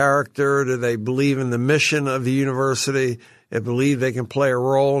have a character? Do they believe in the mission of the university? They believe they can play a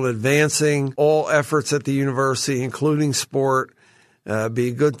role in advancing all efforts at the university, including sport, be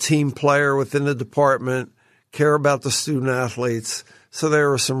a good team player within the department, care about the student athletes. So there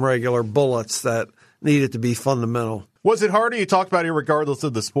were some regular bullets that needed to be fundamental. Was it harder? You talked about it regardless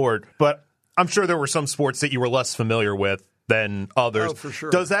of the sport, but I'm sure there were some sports that you were less familiar with than others. Oh, for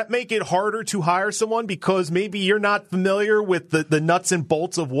sure. Does that make it harder to hire someone because maybe you're not familiar with the nuts and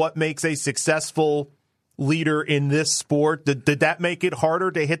bolts of what makes a successful leader in this sport? Did that make it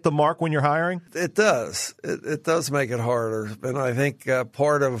harder to hit the mark when you're hiring? It does. It does make it harder. And I think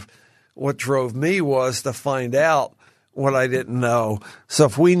part of what drove me was to find out what I didn't know. So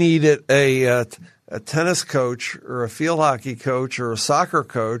if we needed a tennis coach or a field hockey coach or a soccer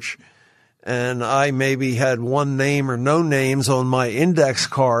coach, and I maybe had one name or no names on my index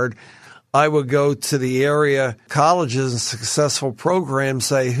card, I would go to the area colleges and successful programs,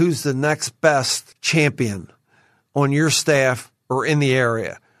 say, who's the next best champion on your staff or in the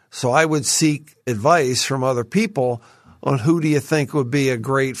area? So I would seek advice from other people on who do you think would be a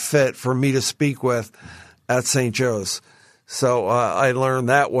great fit for me to speak with at St. Joe's. So I learned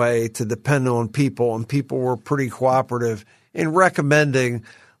that way to depend on people, and people were pretty cooperative in recommending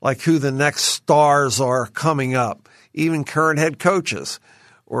like who the next stars are coming up. Even current head coaches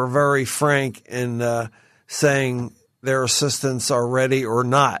were very frank in saying their assistants are ready or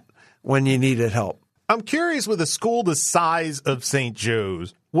not when you needed help. I'm curious, with a school the size of St.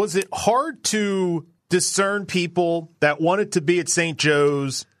 Joe's, was it hard to discern people that wanted to be at St.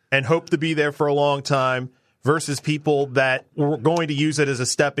 Joe's and hope to be there for a long time versus people that were going to use it as a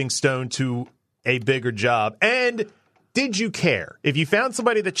stepping stone to a bigger job? And did you care? If you found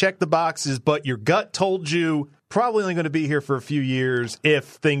somebody that checked the boxes, but your gut told you probably only going to be here for a few years if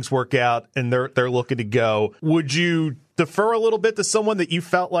things work out and they're looking to go, would you defer a little bit to someone that you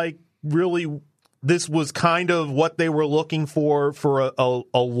felt like really this was kind of what they were looking for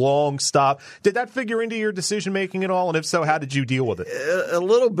a long stop? Did that figure into your decision-making at all? And if so, how did you deal with it? A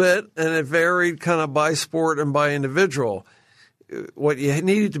little bit, and it varied kind of by sport and by individual. What you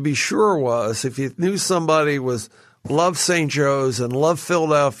needed to be sure was if you knew somebody loved St. Joe's and loved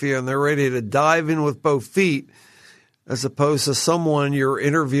Philadelphia and they're ready to dive in with both feet, as opposed to someone you're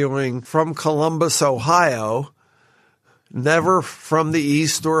interviewing from Columbus, Ohio, never from the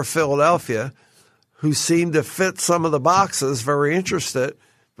East or Philadelphia, who seemed to fit some of the boxes, very interested,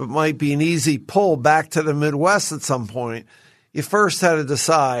 but might be an easy pull back to the Midwest at some point. You first had to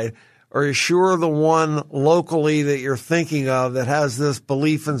decide, are you sure the one locally that you're thinking of that has this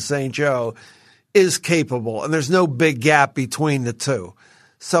belief in St. Joe is capable? And there's no big gap between the two.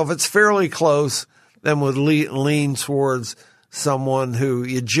 So if it's fairly close, then would lean towards someone who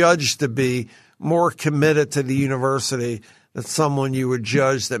you judge to be more committed to the university that someone you would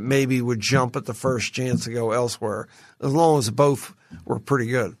judge that maybe would jump at the first chance to go elsewhere, as long as both were pretty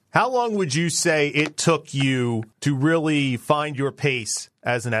good. How long would you say it took you to really find your pace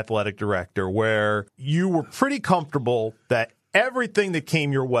as an athletic director, where you were pretty comfortable that everything that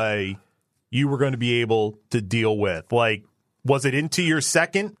came your way, you were going to be able to deal with? Like, was it into your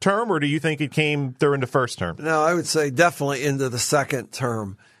second term, or do you think it came during the first term? No, I would say definitely into the second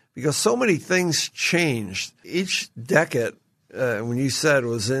term, because so many things changed. Each decade, when you said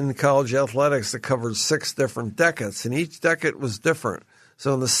was in college athletics, that covered 6 different decades, and each decade was different.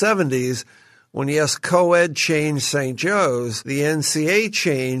 So in the 70s, when yes, co-ed changed St. Joe's, the NCAA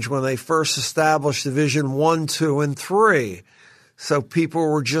changed when they first established Division I, II, and III. So people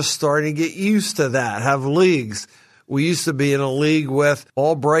were just starting to get used to that, have leagues. We used to be in a league with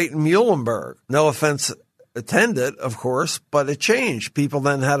Albright and Muhlenberg. No offense attended, of course, but it changed. People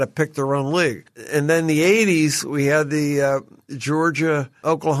then had to pick their own league. And then the 80s, we had the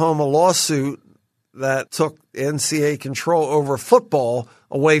Georgia-Oklahoma lawsuit that took NCAA control over football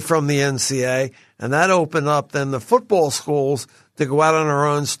away from the NCAA, and that opened up then the football schools to go out on their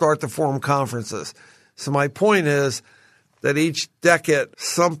own, start to form conferences. So my point is that each decade,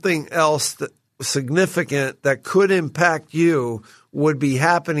 something else that significant that could impact you would be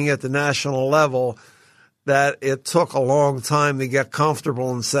happening at the national level, that it took a long time to get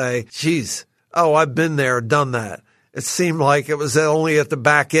comfortable and say, geez, oh, I've been there, done that. It seemed like it was only at the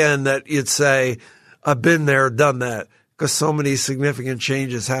back end that you'd say, I've been there, done that, because so many significant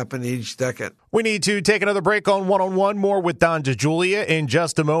changes happen each decade. We need to take another break on One-on-One. More with Don DiJulia in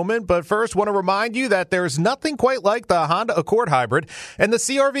just a moment. But first, want to remind you that there's nothing quite like the Honda Accord Hybrid and the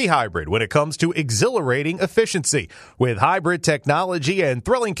CR-V Hybrid when it comes to exhilarating efficiency. With hybrid technology and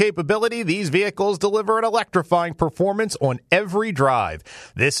thrilling capability, these vehicles deliver an electrifying performance on every drive.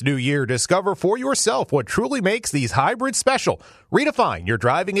 This new year, discover for yourself what truly makes these hybrids special. Redefine your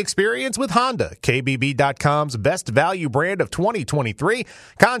driving experience with Honda, KBB.com's best value brand of 2023.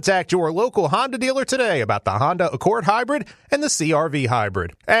 Contact your local Honda dealer today about the Honda Accord Hybrid and the CR-V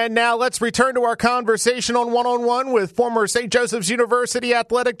Hybrid. And now let's return to our conversation on One-on-One with former St. Joseph's University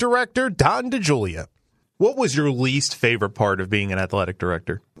Athletic Director Don DiJulia. What was your least favorite part of being an athletic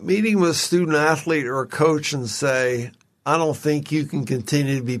director? Meeting with a student athlete or a coach and say, I don't think you can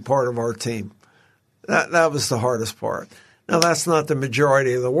continue to be part of our team. That was the hardest part. Now, that's not the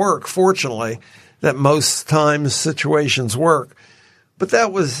majority of the work, fortunately, that most times situations work. But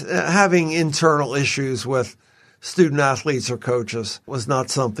that was having internal issues with student athletes or coaches was not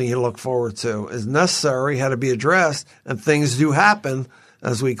something you look forward to. It's necessary, had to be addressed, and things do happen,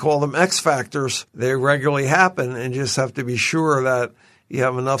 as we call them X factors. They regularly happen, and you just have to be sure that you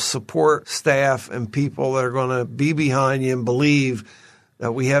have enough support staff and people that are going to be behind you and believe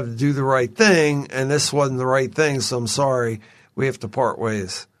that we have to do the right thing, and this wasn't the right thing, so I'm sorry, we have to part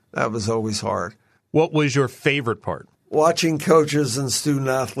ways. That was always hard. What was your favorite part? Watching coaches and student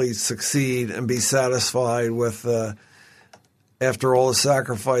athletes succeed and be satisfied with, after all the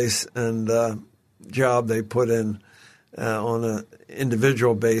sacrifice and job they put in on an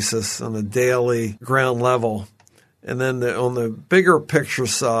individual basis, on a daily ground level. And then on the bigger picture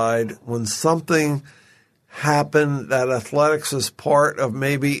side, when something happened that athletics was part of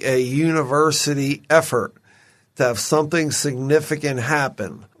maybe a university effort to have something significant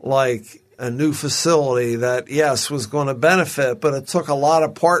happen, like a new facility that, yes, was going to benefit, but it took a lot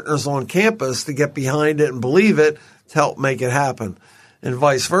of partners on campus to get behind it and believe it to help make it happen. And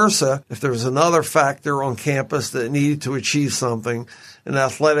vice versa, if there was another factor on campus that needed to achieve something, and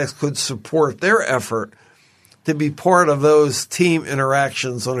athletics could support their effort to be part of those team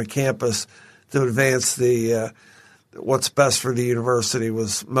interactions on a campus to advance the what's best for the university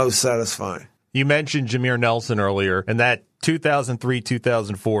was most satisfying. You mentioned Jameer Nelson earlier, and that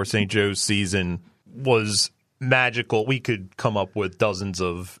 2003-2004 St. Joe's season was magical. We could come up with dozens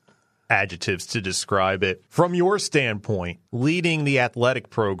of adjectives to describe it. From your standpoint, leading the athletic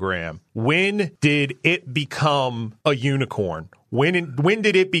program, when did it become a unicorn? When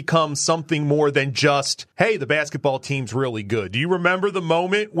did it become something more than just, hey, the basketball team's really good? Do you remember the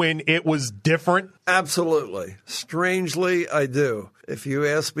moment when it was different? Absolutely. Strangely, I do. If you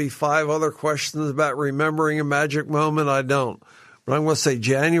ask me 5 other questions about remembering a magic moment, I don't. But I'm going to say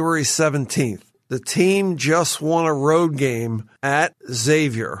January 17th. The team just won a road game at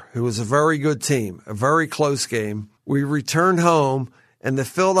Xavier, who was a very good team, a very close game. We returned home, and the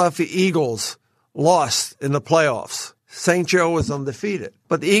Philadelphia Eagles lost in the playoffs. St. Joe was undefeated,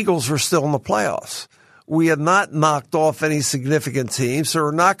 but the Eagles were still in the playoffs. We had not knocked off any significant teams, so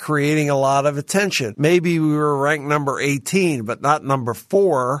we're not creating a lot of attention. Maybe we were ranked number 18, but not number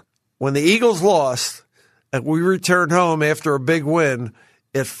 4. When the Eagles lost, and we returned home after a big win,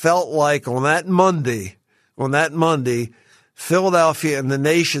 it felt like on that Monday, Philadelphia and the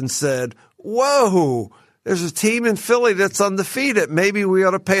nation said, whoa, there's a team in Philly that's undefeated. Maybe we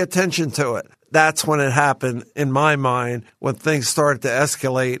ought to pay attention to it. That's when it happened, in my mind, when things started to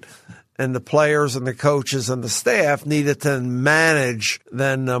escalate and the players and the coaches and the staff needed to manage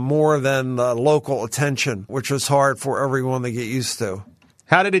more than local attention, which was hard for everyone to get used to.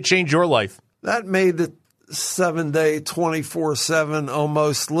 How did it change your life? That made the 7-day, 24/7,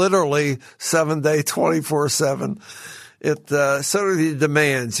 almost literally 7-day, 24/7. It certainly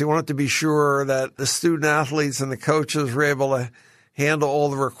demands. You want to be sure that the student athletes and the coaches were able to handle all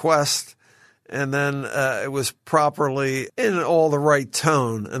the requests, and then it was properly in all the right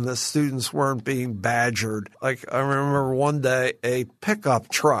tone, and the students weren't being badgered. Like I remember one day, a pickup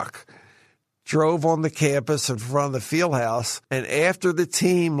truck drove on the campus in front of the field house, and after the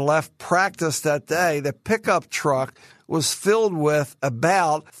team left practice that day, the pickup truck was filled with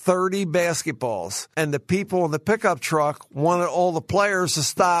about 30 basketballs. And the people in the pickup truck wanted all the players to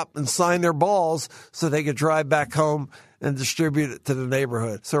stop and sign their balls so they could drive back home and distribute it to the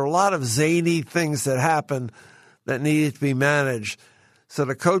neighborhood. So there are a lot of zany things that happened that needed to be managed. So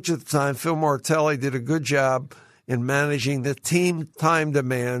the coach at the time, Phil Martelli, did a good job in managing the team time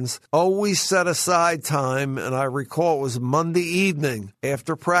demands, always set aside time, and I recall it was Monday evening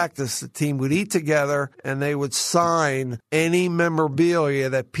after practice, the team would eat together and they would sign any memorabilia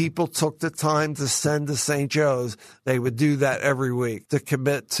that people took the time to send to St. Joe's. They would do that every week to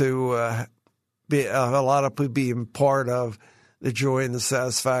commit to a lot of people being part of the joy and the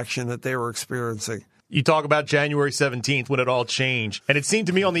satisfaction that they were experiencing. You talk about January 17th when it all changed. And it seemed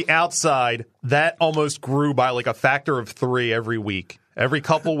to me on the outside, that almost grew by like a factor of 3 every week. Every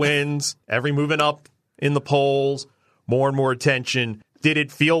couple wins, every moving up in the polls, more and more attention. Did it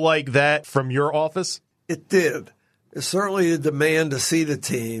feel like that from your office? It did. It's certainly a demand to see the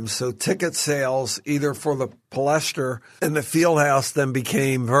team. So ticket sales, either for the Palestra and the Fieldhouse, then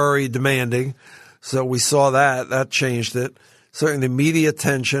became very demanding. So we saw that. That changed it. Certainly the media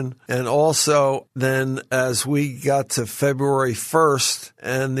attention, and also then as we got to February 1st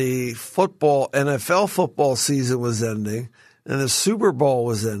and the NFL football season was ending and the Super Bowl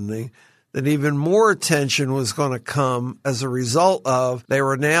was ending, then even more attention was going to come as a result of they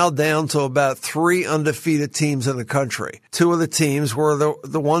were now down to about 3 undefeated teams in the country. 2 of the teams were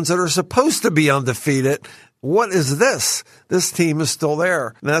the ones that are supposed to be undefeated. What is this? This team is still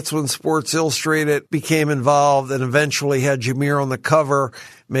there. And that's when Sports Illustrated became involved and eventually had Jameer on the cover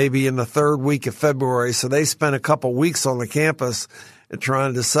maybe in the 3rd week of February. So they spent a couple weeks on the campus and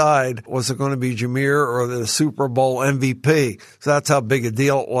trying to decide, was it going to be Jameer or the Super Bowl MVP? So that's how big a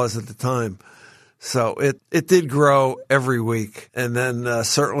deal it was at the time. So it did grow every week. And then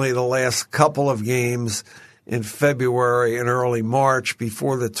certainly the last couple of games in February and early March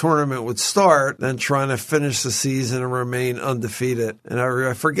before the tournament would start, then trying to finish the season and remain undefeated. And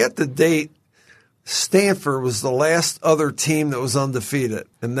I forget the date. Stanford was the last other team that was undefeated,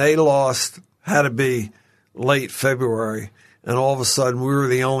 and they lost, had to be late February. And all of a sudden, we were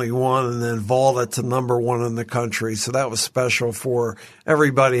the only one, and then vaulted to number 1 in the country. So that was special for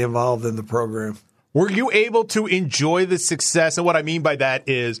everybody involved in the program. Were you able to enjoy the success? And what I mean by that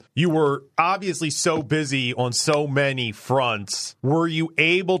is you were obviously so busy on so many fronts. Were you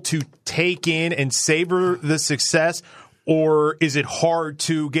able to take in and savor the success? Or is it hard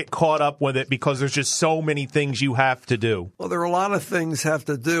to get caught up with it because there's just so many things you have to do? Well, there are a lot of things have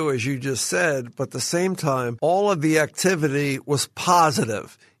to do, as you just said, but at the same time, all of the activity was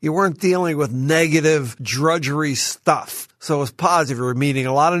positive. You weren't dealing with negative, drudgery stuff. So it was positive. We were meeting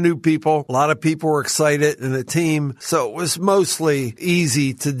a lot of new people. A lot of people were excited in the team. So it was mostly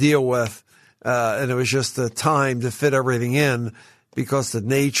easy to deal with. And it was just the time to fit everything in because the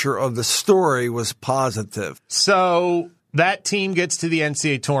nature of the story was positive. So that team gets to the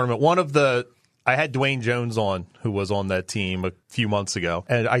NCAA tournament. I had Dwayne Jones on, who was on that team a few months ago.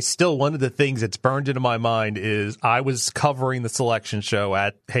 And one of the things that's burned into my mind is I was covering the selection show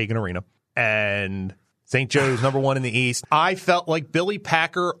at Hagan Arena. And St. Joe's number 1 in the East. I felt like Billy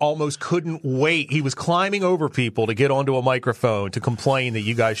Packer almost couldn't wait. He was climbing over people to get onto a microphone to complain that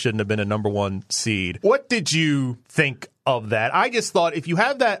you guys shouldn't have been a number 1 seed. What did you think of that? I just thought if you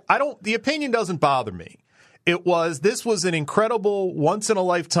have that, the opinion doesn't bother me. This was an incredible once in a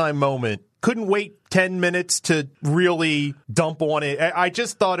lifetime moment couldn't wait 10 minutes to really dump on it. I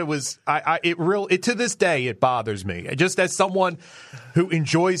just thought it was, to this day, it bothers me. Just as someone who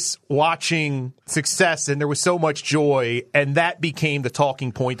enjoys watching success, and there was so much joy, and that became the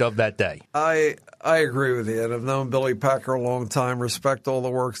talking point of that day. I agree with you, and I've known Billy Packer a long time, respect all the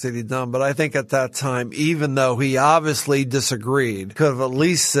works that he'd done, but I think at that time, even though he obviously disagreed, could have at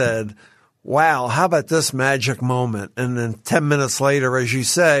least said, wow, how about this magic moment? And then 10 minutes later, as you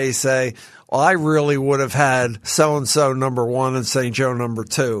say, well, I really would have had so-and-so number one and St. Joe number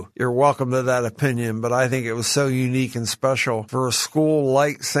two. You're welcome to that opinion, but I think it was so unique and special for a school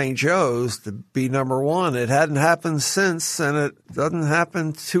like St. Joe's to be number one. It hadn't happened since, and it doesn't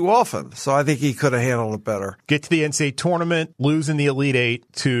happen too often. So I think he could have handled it better. Get to the NCAA tournament, lose in the Elite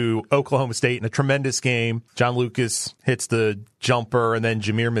Eight to Oklahoma State in a tremendous game. John Lucas hits the jumper, and then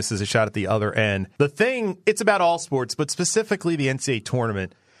Jameer misses a shot at the other end. The thing, it's about all sports, but specifically the NCAA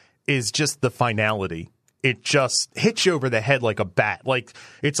tournament, is just the finality. It just hits you over the head like a bat. Like,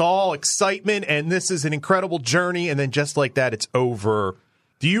 it's all excitement, and this is an incredible journey, and then just like that, it's over.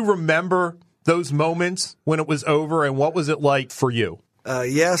 Do you remember those moments when it was over, and what was it like for you?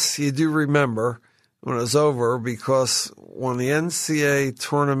 Yes, you do remember when it was over, because when the NCAA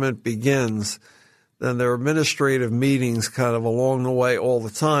tournament begins, then there are administrative meetings kind of along the way all the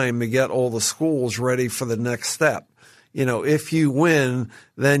time to get all the schools ready for the next step. You know, if you win,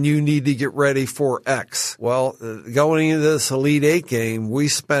 then you need to get ready for X. Well, going into this Elite Eight game, we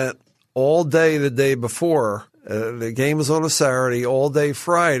spent all day the day before. The game was on a Saturday, all day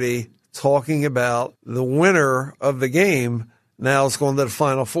Friday, talking about the winner of the game now is going to the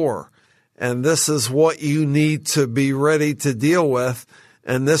Final Four. And this is what you need to be ready to deal with.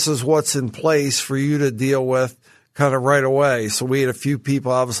 And this is what's in place for you to deal with kind of right away. So we had a few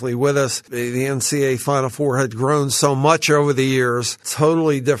people obviously with us. The NCAA Final Four had grown so much over the years,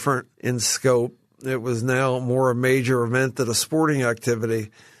 totally different in scope. It was now more a major event than a sporting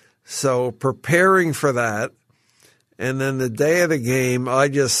activity. So preparing for that, and then the day of the game, I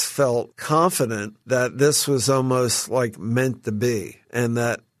just felt confident that this was almost like meant to be, and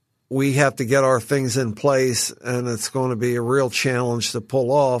that we have to get our things in place, and it's going to be a real challenge to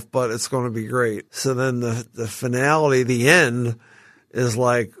pull off, but it's going to be great. So then the finality, the end, is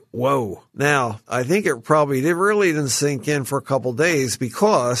like, whoa. Now, I think it really didn't sink in for a couple days,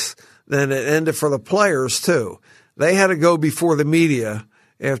 because then it ended for the players too. They had to go before the media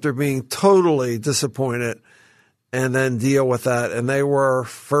after being totally disappointed and then deal with that. And they were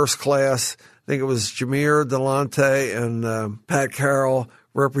first class. I think it was Jameer, Delonte, and Pat Carroll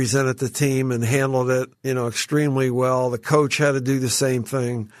represented the team and handled it, extremely well. The coach had to do the same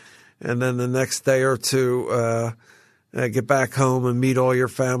thing. And then the next day or two, get back home and meet all your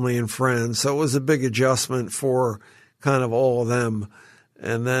family and friends. So it was a big adjustment for kind of all of them.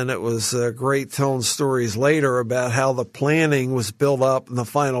 And then it was great telling stories later about how the planning was built up in the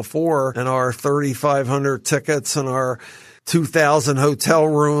Final Four, and our 3,500 tickets and our 2,000 hotel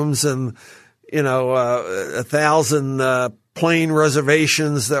rooms and, 1,000 plane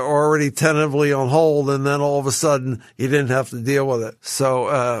reservations that were already tentatively on hold, and then all of a sudden you didn't have to deal with it.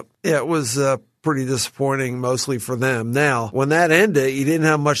 So it was pretty disappointing, mostly for them. Now, when that ended, you didn't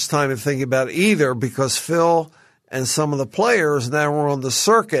have much time to think about it either, because Phil and some of the players now were on the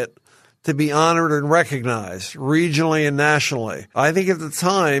circuit to be honored and recognized regionally and nationally. I think at the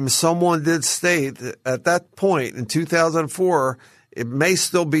time, someone did state that at that point in 2004, it may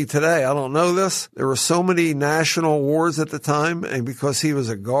still be today. I don't know this. There were so many national awards at the time, and because he was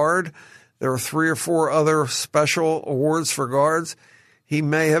a guard, there were 3 or 4 other special awards for guards. He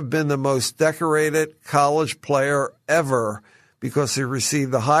may have been the most decorated college player ever, because he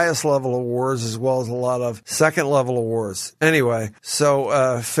received the highest level awards as well as a lot of second level awards. Anyway,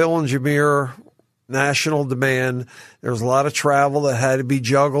 so Phil and Jameer, national demand. There was a lot of travel that had to be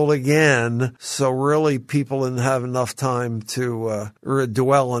juggled again. So really people didn't have enough time to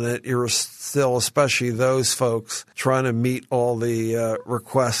dwell on it. You're still, especially those folks, trying to meet all the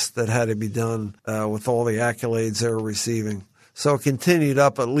requests that had to be done with all the accolades they were receiving. So it continued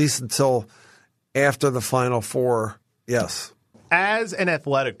up at least until after the Final Four. Yes. As an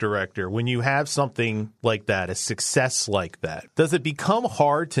athletic director, when you have something like that, a success like that, does it become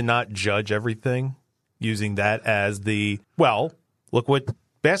hard to not judge everything using that as look what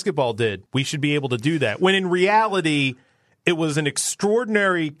basketball did. We should be able to do that. When in reality, it was an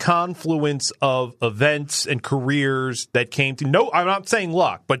extraordinary confluence of events and careers that came to. No, I'm not saying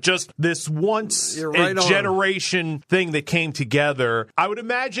luck, but just this once a generation thing that came together. I would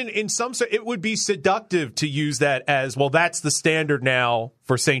imagine in some sense it would be seductive to use that as, well, that's the standard now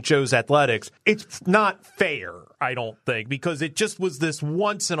for St. Joe's athletics. It's not fair. I don't think, because it just was this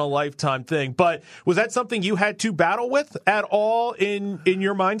once-in-a-lifetime thing. But was that something you had to battle with at all in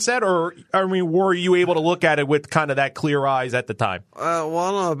your mindset? Or, I mean, were you able to look at it with kind of that clear eyes at the time? Well,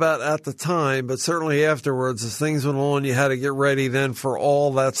 I don't know about at the time, but certainly afterwards, as things went on, you had to get ready then for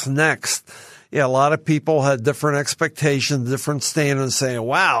all that's next. Yeah, a lot of people had different expectations, different standards, saying,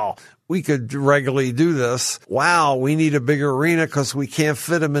 wow, we could regularly do this. Wow, we need a bigger arena because we can't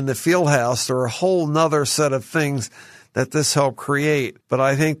fit them in the field house, or a whole nother set of things that this helped create. But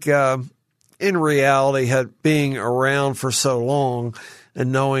I think in reality, being around for so long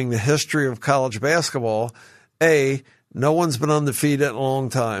and knowing the history of college basketball, no one's been undefeated in a long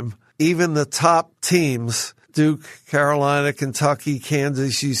time. Even the top teams, Duke, Carolina, Kentucky,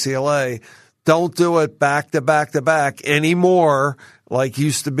 Kansas, UCLA, don't do it back to back to back anymore like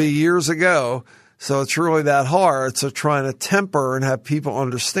used to be years ago. So it's really that hard. So trying to temper and have people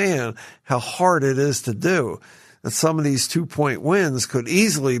understand how hard it is to do. That some of these 2-point wins could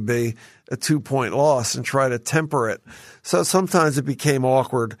easily be a 2-point loss, and try to temper it. So sometimes it became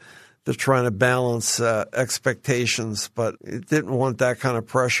awkward to trying to balance expectations, but it didn't want that kind of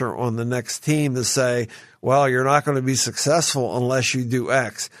pressure on the next team to say, well, you're not going to be successful unless you do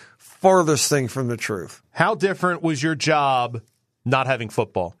X. Farthest thing from the truth. How different was your job not having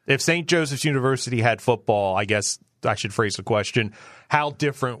football? If St. Joseph's University had football, I guess I should phrase the question, how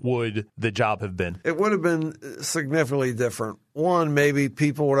different would the job have been? It would have been significantly different. One, maybe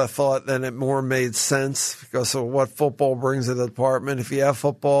people would have thought that it more made sense because of what football brings to the department. If you have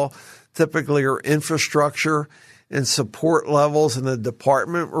football, typically your infrastructure and support levels in the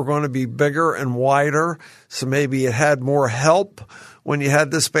department were going to be bigger and wider. So maybe it had more help when you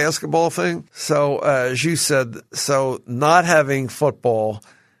had this basketball thing. So as you said, so not having football,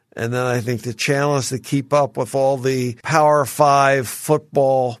 and then I think the challenge to keep up with all the Power 5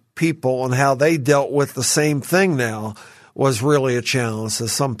 football people and how they dealt with the same thing now was really a challenge. So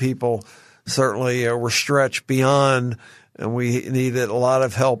some people certainly were stretched beyond, and we needed a lot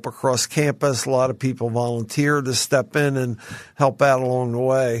of help across campus. A lot of people volunteered to step in and help out along the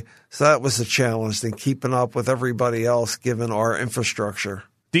way. So that was a challenge in keeping up with everybody else given our infrastructure.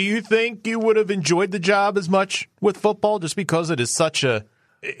 Do you think you would have enjoyed the job as much with football just because it is such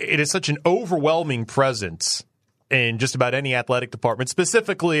an overwhelming presence in just about any athletic department,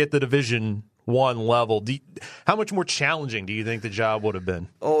 specifically at the Division I level? How much more challenging do you think the job would have been?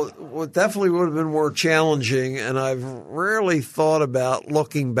 Oh, well, it definitely would have been more challenging, and I've rarely thought about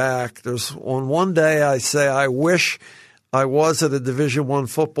looking back. There's on one day I say I wish I was at a Division I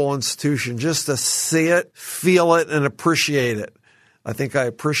football institution just to see it, feel it, and appreciate it. I think I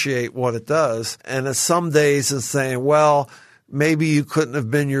appreciate what it does. And at some days it's saying, well, maybe you couldn't have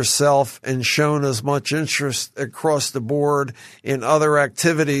been yourself and shown as much interest across the board in other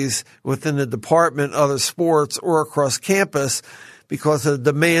activities within the department, other sports, or across campus, because the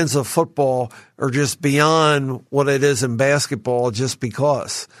demands of football are just beyond what it is in basketball, just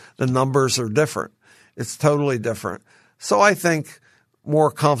because the numbers are different. It's totally different. So I think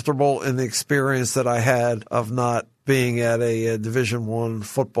more comfortable in the experience that I had of not being at a Division I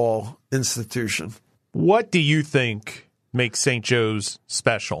football institution. What do you think makes St. Joe's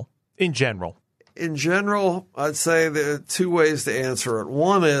special in general? In general, I'd say there are two ways to answer it.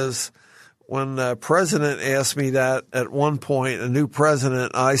 One is when the president asked me that at one point, a new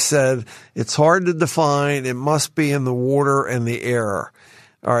president, I said, it's hard to define. It must be in the water and the air.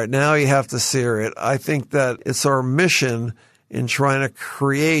 All right, now you have to see it. I think that it's our mission in trying to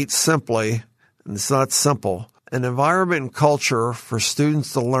create simply, and it's not simple, an environment and culture for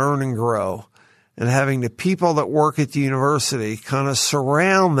students to learn and grow, and having the people that work at the university kind of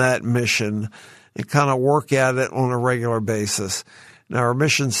surround that mission and kind of work at it on a regular basis. Now, our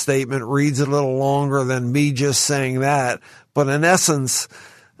mission statement reads a little longer than me just saying that, but in essence,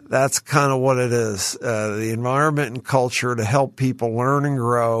 that's kind of what it is. The environment and culture to help people learn and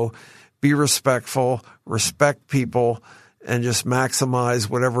grow, be respectful, respect people, and just maximize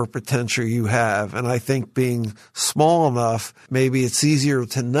whatever potential you have. And I think being small enough, maybe it's easier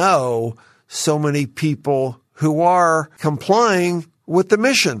to know so many people who are complying with the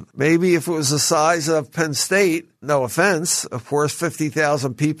mission. Maybe if it was the size of Penn State, no offense, of course,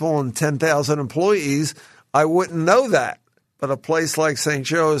 50,000 people and 10,000 employees, I wouldn't know that. But a place like St.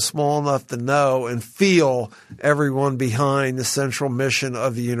 Joe is small enough to know and feel everyone behind the central mission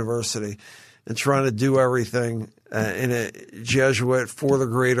of the university and trying to do everything in a Jesuit for the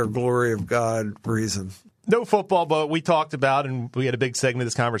greater glory of God reason. No football, but we talked about, and we had a big segment of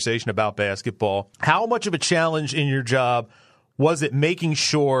this conversation about basketball. How much of a challenge in your job was it making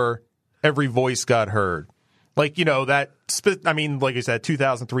sure every voice got heard? Like, like I said,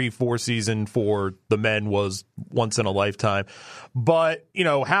 2003-04 season for the men was once in a lifetime. But,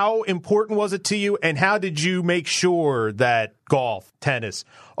 how important was it to you, and how did you make sure that golf, tennis,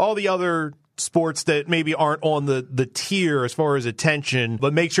 all the other sports that maybe aren't on the tier as far as attention,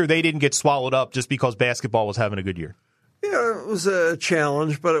 but make sure they didn't get swallowed up just because basketball was having a good year? Yeah, it was a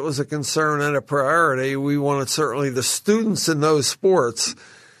challenge, but it was a concern and a priority. We wanted certainly the students in those sports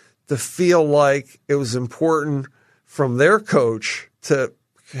to feel like it was important from their coach to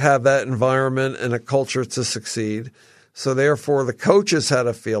have that environment and a culture to succeed. So therefore, the coaches had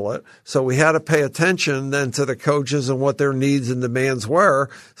to feel it. So we had to pay attention then to the coaches and what their needs and demands were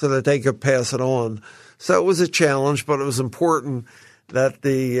so that they could pass it on. So it was a challenge, but it was important that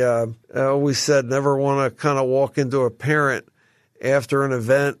I always said never want to kind of walk into a parent after an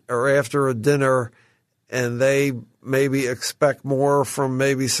event or after a dinner and they maybe expect more from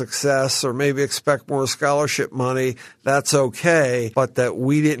maybe success or maybe expect more scholarship money. That's okay, but that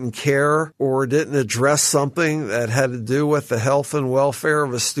we didn't care or didn't address something that had to do with the health and welfare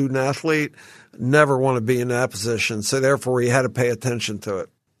of a student athlete, never want to be in that position. So therefore, you had to pay attention to it.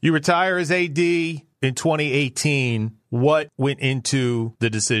 You retire as AD in 2018. What went into the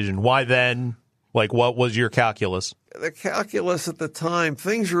decision? Why then? Like, what was your calculus? The calculus at the time,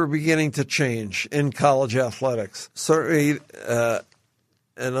 things were beginning to change in college athletics. Certainly,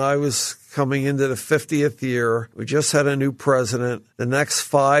 and I was coming into the 50th year. We just had a new president. The next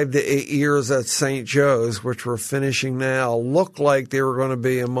 5 to 8 years at St. Joe's, which we're finishing now, looked like they were going to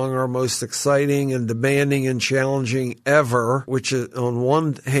be among our most exciting and demanding and challenging ever, which is, on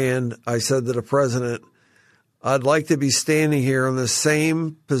one hand, I said to the president, I'd like to be standing here in the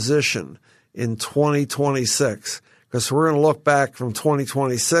same position in 2026, because we're going to look back from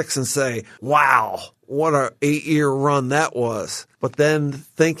 2026 and say, wow, what an 8-year run that was. But then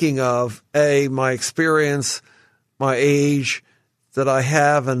thinking of, my experience, my age, that I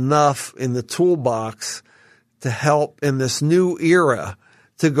have enough in the toolbox to help in this new era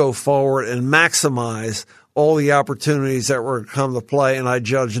to go forward and maximize all the opportunities that were to come to play. And I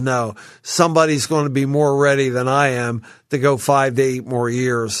judge, no, somebody's going to be more ready than I am to go 5 to 8 more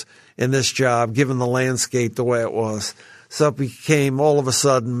years in this job, given the landscape the way it was. So it became, all of a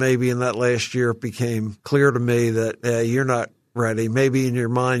sudden, maybe in that last year, it became clear to me that you're not ready. Maybe in your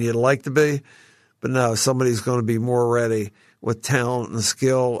mind you'd like to be, but no, somebody's going to be more ready with talent and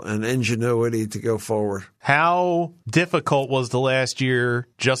skill and ingenuity to go forward. How difficult was the last year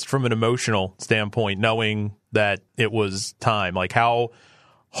just from an emotional standpoint, knowing that it was time? Like, how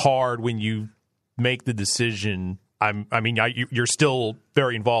hard when you make the decision? You're still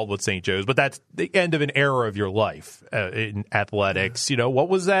very involved with St. Joe's, but that's the end of an era of your life in athletics. What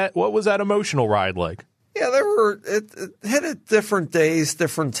was that emotional ride like? Yeah, it hit at different days,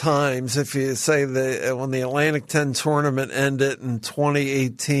 different times. If you say when the Atlantic 10 tournament ended in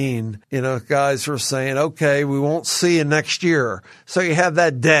 2018, guys were saying, okay, we won't see you next year. So you have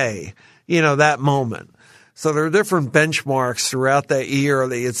that day, that moment. So there are different benchmarks throughout that year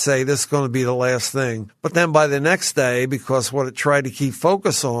that you'd say this is going to be the last thing. But then by the next day, because what it tried to keep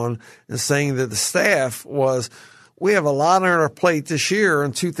focus on and saying to the staff was, we have a lot on our plate this year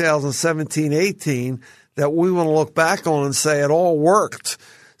in 2017-18 that we want to look back on and say it all worked.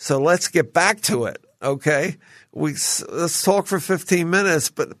 So let's get back to it, okay? Let's talk for 15 minutes,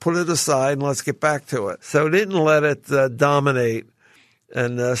 but put it aside and let's get back to it. So didn't let it dominate.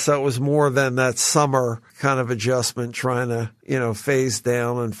 And so it was more than that summer kind of adjustment, trying to, phase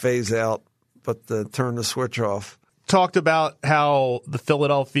down and phase out, but turn the switch off. Talked about how the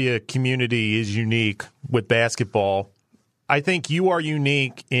Philadelphia community is unique with basketball. I think you are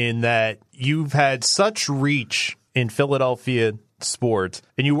unique in that you've had such reach in Philadelphia sports,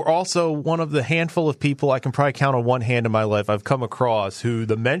 and you were also one of the handful of people I can probably count on one hand in my life I've come across who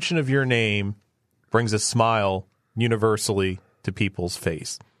the mention of your name brings a smile universally to people's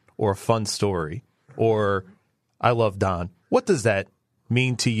face, or a fun story, or I love Don. What does that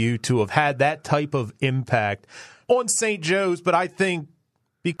mean to you to have had that type of impact on St. Joe's? But I think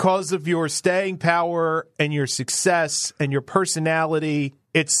because of your staying power and your success and your personality,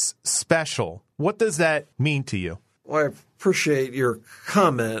 it's special. What does that mean to you? Well, I appreciate your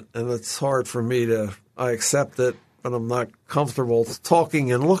comment, and it's hard for me I accept it, but I'm not comfortable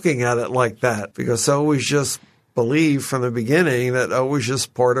talking and looking at it like that, because I always just believe from the beginning that I was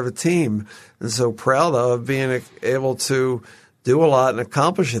just part of a team, and so proud of being able to do a lot and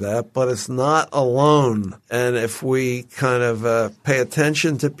accomplish that, but it's not alone. And if we kind of pay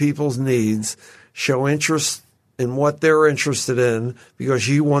attention to people's needs, show interest in what they're interested in, because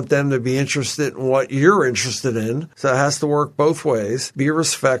you want them to be interested in what you're interested in, so it has to work both ways. Be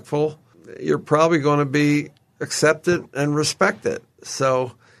respectful. You're probably going to be accept it and respect it.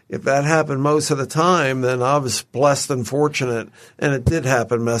 So if that happened most of the time, then I was blessed and fortunate, and it did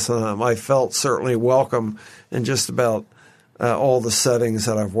happen most of the time. I felt certainly welcome in just about all the settings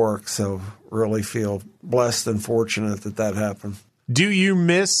that I've worked, so really feel blessed and fortunate that happened. Do you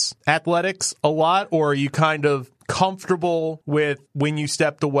miss athletics a lot, or are you kind of comfortable with when you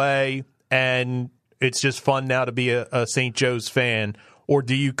stepped away and it's just fun now to be a St. Joe's fan? Or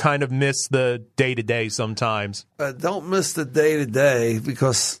do you kind of miss the day-to-day sometimes? Don't miss the day-to-day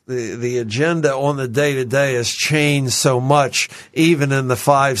because the agenda on the day-to-day has changed so much, even in the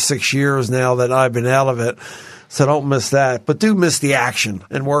 5-6 years now that I've been out of it. So don't miss that. But do miss the action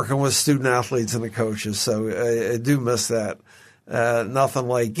and working with student-athletes and the coaches. So I do miss that. Nothing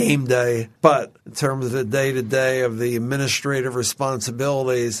like game day. But in terms of the day-to-day of the administrative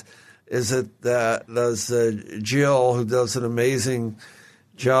responsibilities, is it does Jill, who does an amazing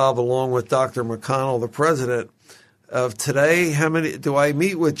job along with Dr. McConnell, the president, of today, how many do I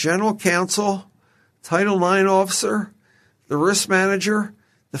meet with general counsel, Title IX officer, the risk manager,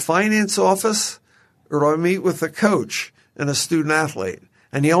 the finance office, or do I meet with a coach and a student athlete?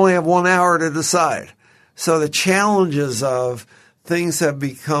 And you only have 1 hour to decide. So the challenges of things have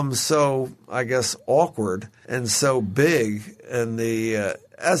become so, I guess, awkward and so big, and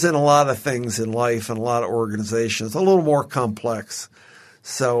as in a lot of things in life and a lot of organizations, a little more complex.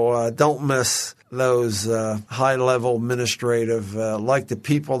 So don't miss those high-level administrative, like the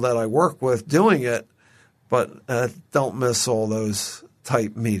people that I work with doing it, but don't miss all those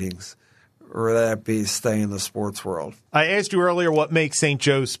type meetings, or that be stay in the sports world. I asked you earlier what makes St.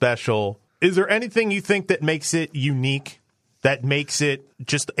 Joe's special. Is there anything you think that makes it unique, that makes it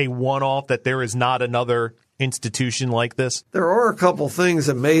just a one-off, that there is not another institution like this? There are a couple things,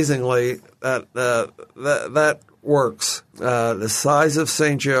 amazingly, that works. The size of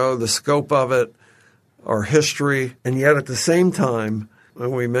St. Joe, the scope of it, our history, and yet at the same time,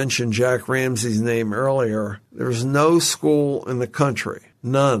 when we mentioned Jack Ramsey's name earlier, there's no school in the country,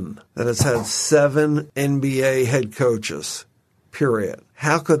 none, that has had 7 NBA head coaches, period.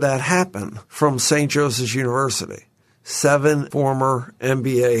 How could that happen from St. Joseph's University? 7 former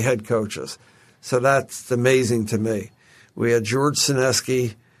NBA head coaches. So that's amazing to me. We had George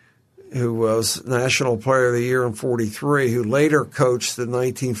Sineski, who was National Player of the Year in 43, who later coached the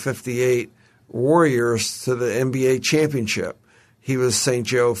 1958 Warriors to the NBA championship. He was St.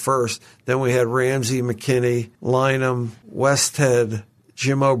 Joe first. Then we had Ramsey, McKinney, Lynham, Westhead,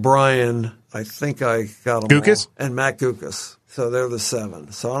 Jim O'Brien. I think I got them Gukas? all. And Matt Gukas. So they're the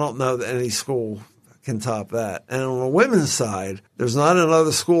 7. So I don't know that any school can top that. And on the women's side, there's not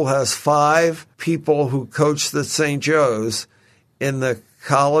another school has 5 people who coached at St. Joe's in the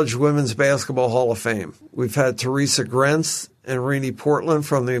College Women's Basketball Hall of Fame. We've had Teresa Grentz and Renee Portland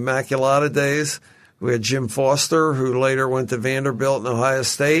from the Immaculata days. We had Jim Foster, who later went to Vanderbilt and Ohio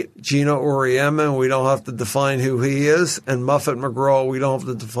State. Gina Auriemma, we don't have to define who he is. And Muffet McGraw, we don't have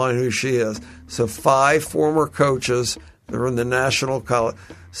to define who she is. So 5 former coaches that are in the National College.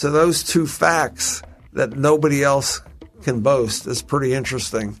 So those 2 facts that nobody else can boast is pretty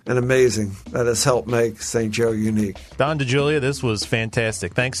interesting and amazing. That has helped make St. Joe unique. Don DiJulia, this was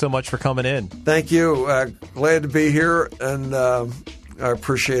fantastic. Thanks so much for coming in. Thank you. Glad to be here, and I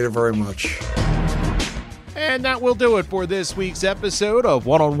appreciate it very much. And that will do it for this week's episode of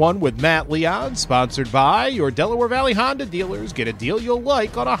One-on-One with Matt Leon, sponsored by your Delaware Valley Honda dealers. Get a deal you'll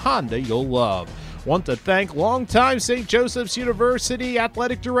like on a Honda you'll love. Want to thank longtime St. Joseph's University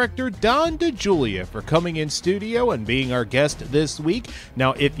Athletic Director Don DiJulia for coming in studio and being our guest this week.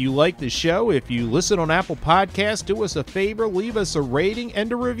 Now, if you like the show, if you listen on Apple Podcasts, do us a favor, leave us a rating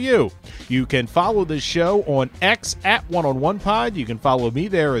and a review. You can follow the show on X at One-on-One-Pod. You can follow me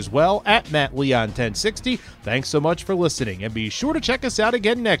there as well at MattLeon1060. Thanks so much for listening, and be sure to check us out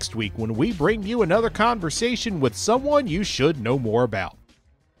again next week when we bring you another conversation with someone you should know more about.